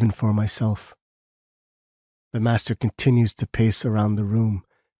 even for myself. The master continues to pace around the room,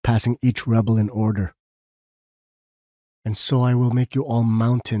 passing each rebel in order. And so I will make you all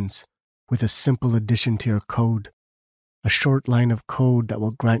mountains with a simple addition to your code, a short line of code that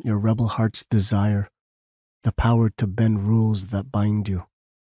will grant your rebel heart's desire, the power to bend rules that bind you,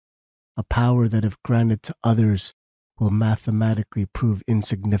 a power that if granted to others will mathematically prove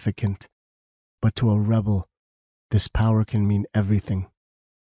insignificant, but to a rebel, this power can mean everything.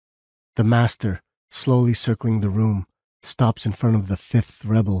 The master, slowly circling the room, stops in front of the 5th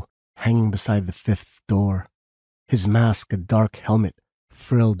rebel, hanging beside the 5th door, his mask a dark helmet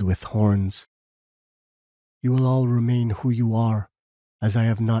frilled with horns. You will all remain who you are, as I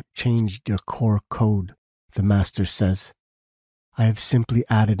have not changed your core code, the master says. I have simply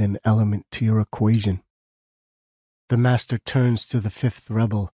added an element to your equation. The master turns to the 5th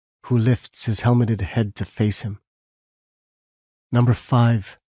rebel, who lifts his helmeted head to face him. Number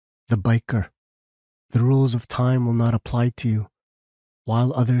 5, the biker. The rules of time will not apply to you.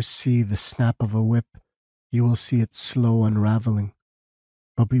 While others see the snap of a whip, you will see its slow unraveling.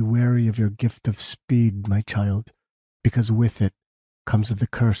 But be wary of your gift of speed, my child, because with it comes the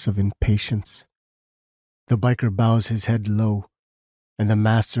curse of impatience. The biker bows his head low, and the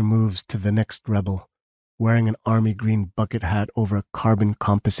master moves to the next rebel, wearing an army green bucket hat over a carbon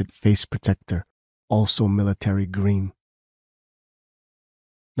composite face protector, also military green.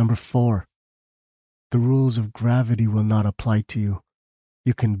 Number 4. The rules of gravity will not apply to you.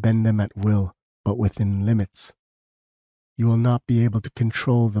 You can bend them at will, but within limits. You will not be able to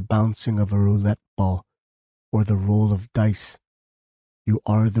control the bouncing of a roulette ball or the roll of dice. You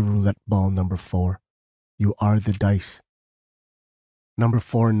are the roulette ball, number 4. You are the dice. Number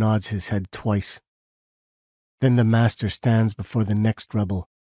 4 nods his head twice. Then the master stands before the next rebel,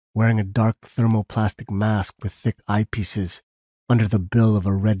 wearing a dark thermoplastic mask with thick eyepieces under the bill of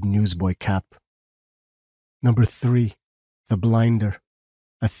a red newsboy cap. Number 3, the blinder,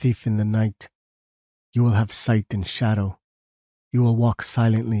 a thief in the night. You will have sight in shadow. You will walk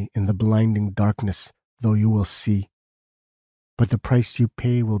silently in the blinding darkness, though you will see. But the price you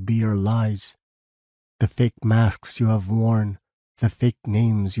pay will be your lies. The fake masks you have worn, the fake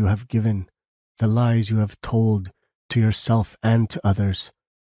names you have given, the lies you have told to yourself and to others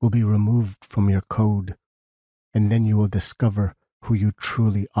will be removed from your code, and then you will discover who you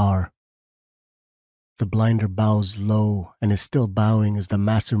truly are. The blinder bows low and is still bowing as the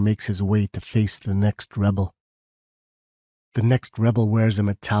master makes his way to face the next rebel. The next rebel wears a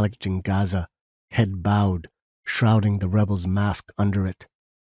metallic jingaza, head bowed, shrouding the rebel's mask under it.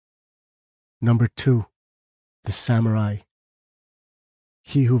 Number 2, the samurai.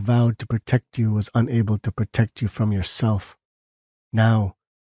 He who vowed to protect you was unable to protect you from yourself. Now,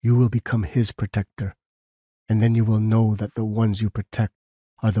 you will become his protector, and then you will know that the ones you protect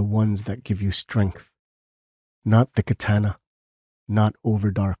are the ones that give you strength. Not the katana, not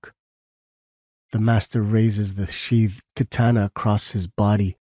Overdark. The master raises the sheathed katana across his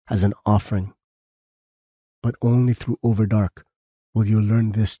body as an offering. But only through Overdark will you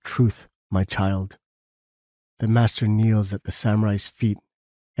learn this truth, my child. The master kneels at the samurai's feet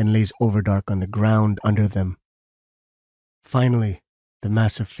and lays Overdark on the ground under them. Finally, the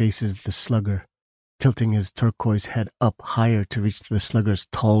master faces the slugger, tilting his turquoise head up higher to reach the slugger's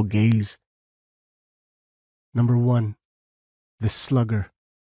tall gaze. Number 1, the slugger.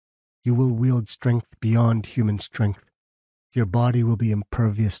 You will wield strength beyond human strength. Your body will be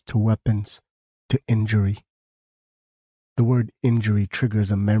impervious to weapons, to injury. The word injury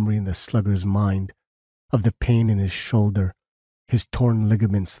triggers a memory in the slugger's mind of the pain in his shoulder, his torn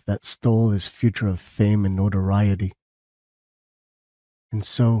ligaments that stole his future of fame and notoriety. And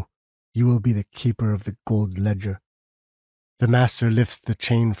so, you will be the keeper of the gold ledger. The master lifts the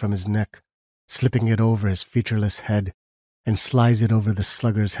chain from his neck, slipping it over his featureless head, and slides it over the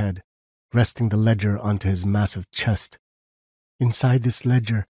slugger's head, resting the ledger onto his massive chest. Inside this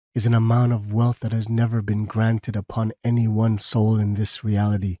ledger is an amount of wealth that has never been granted upon any one soul in this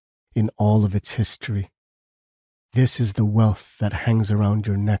reality in all of its history. This is the wealth that hangs around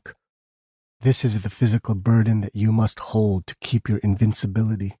your neck. This is the physical burden that you must hold to keep your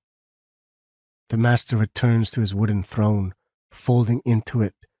invincibility. The master returns to his wooden throne, folding into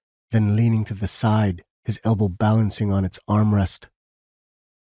it, then leaning to the side, his elbow balancing on its armrest.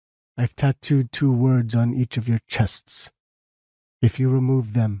 I've tattooed 2 words on each of your chests. If you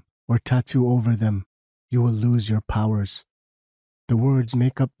remove them or tattoo over them, you will lose your powers. The words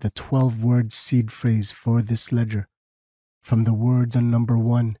make up the 12-word seed phrase for this ledger, from the words on number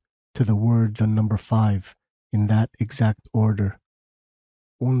 1 to the words on number 5, in that exact order.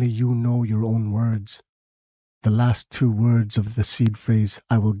 Only you know your own words. The last 2 words of the seed phrase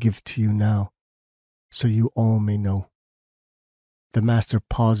I will give to you now, so you all may know. The master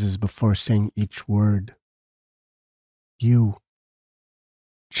pauses before saying each word. You.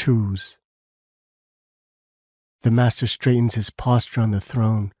 Choose. The master straightens his posture on the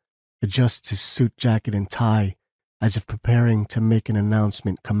throne, adjusts his suit jacket and tie, as if preparing to make an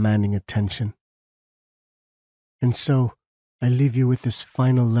announcement commanding attention. And so, I leave you with this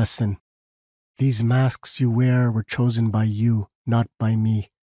final lesson. These masks you wear were chosen by you, not by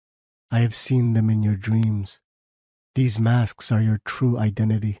me. I have seen them in your dreams. These masks are your true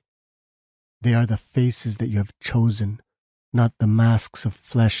identity. They are the faces that you have chosen, not the masks of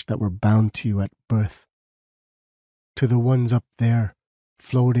flesh that were bound to you at birth. To the ones up there,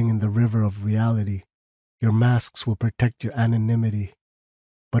 floating in the river of reality, your masks will protect your anonymity.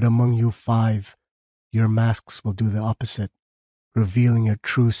 But among you 5, your masks will do the opposite, revealing your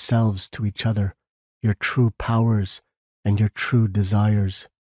true selves to each other, your true powers, and your true desires.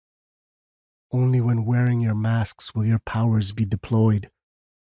 Only when wearing your masks will your powers be deployed.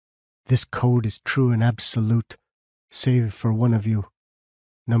 This code is true and absolute, save for one of you.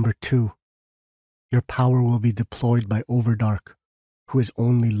 Number 2, your power will be deployed by Overdark, who is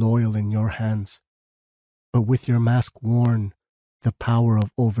only loyal in your hands. But with your mask worn, the power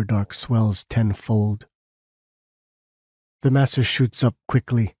of Overdark swells tenfold. The master shoots up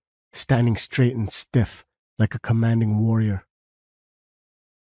quickly, standing straight and stiff like a commanding warrior.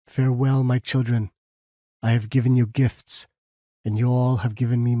 Farewell, my children. I have given you gifts, and you all have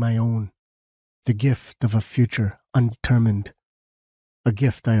given me my own, the gift of a future undetermined, a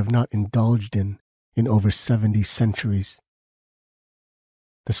gift I have not indulged in over 70 centuries.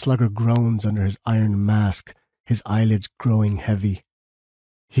 The slugger groans under his iron mask, his eyelids growing heavy.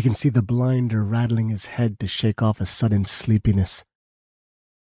 He can see the blinder rattling his head to shake off a sudden sleepiness.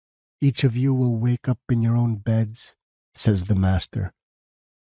 Each of you will wake up in your own beds, says the master,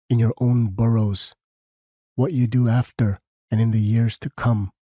 in your own boroughs. What you do after and in the years to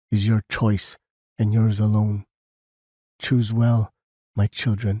come is your choice and yours alone. Choose well, my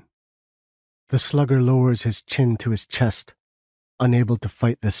children. The slugger lowers his chin to his chest, unable to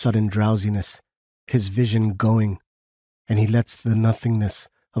fight the sudden drowsiness, his vision going, and he lets the nothingness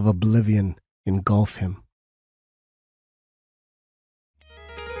of oblivion engulf him.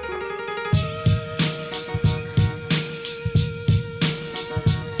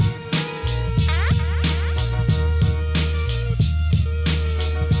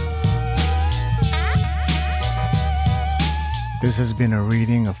 This has been a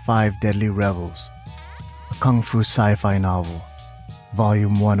reading of 5 Deadly Rebels, a Kung Fu sci-fi novel,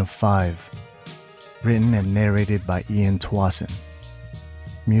 Volume 1 of 5, written and narrated by Tuason.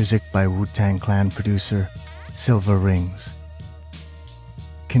 Music by Wu-Tang Clan producer Silver Rings.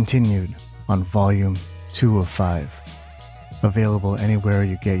 Continued on Volume 2 of 5, available anywhere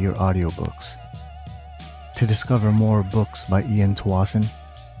you get your audiobooks. To discover more books by Tuason,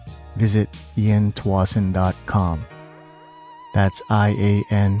 visit iantuason.com. That's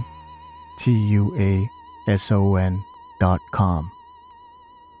IANTUASON.com.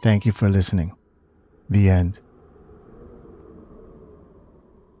 Thank you for listening. The end.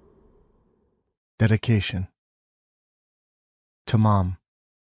 Dedication. To Mom,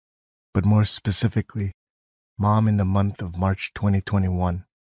 but more specifically, Mom in the month of March 2021,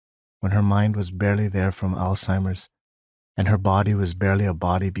 when her mind was barely there from Alzheimer's, and her body was barely a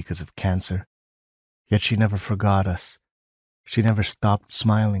body because of cancer. Yet she never forgot us. She never stopped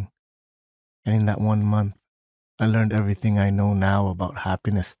smiling. And in that 1 month, I learned everything I know now about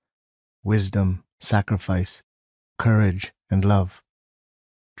happiness, wisdom, sacrifice, courage, and love.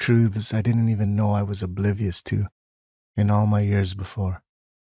 Truths I didn't even know I was oblivious to in all my years before.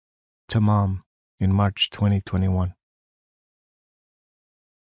 To Mom in March 2021.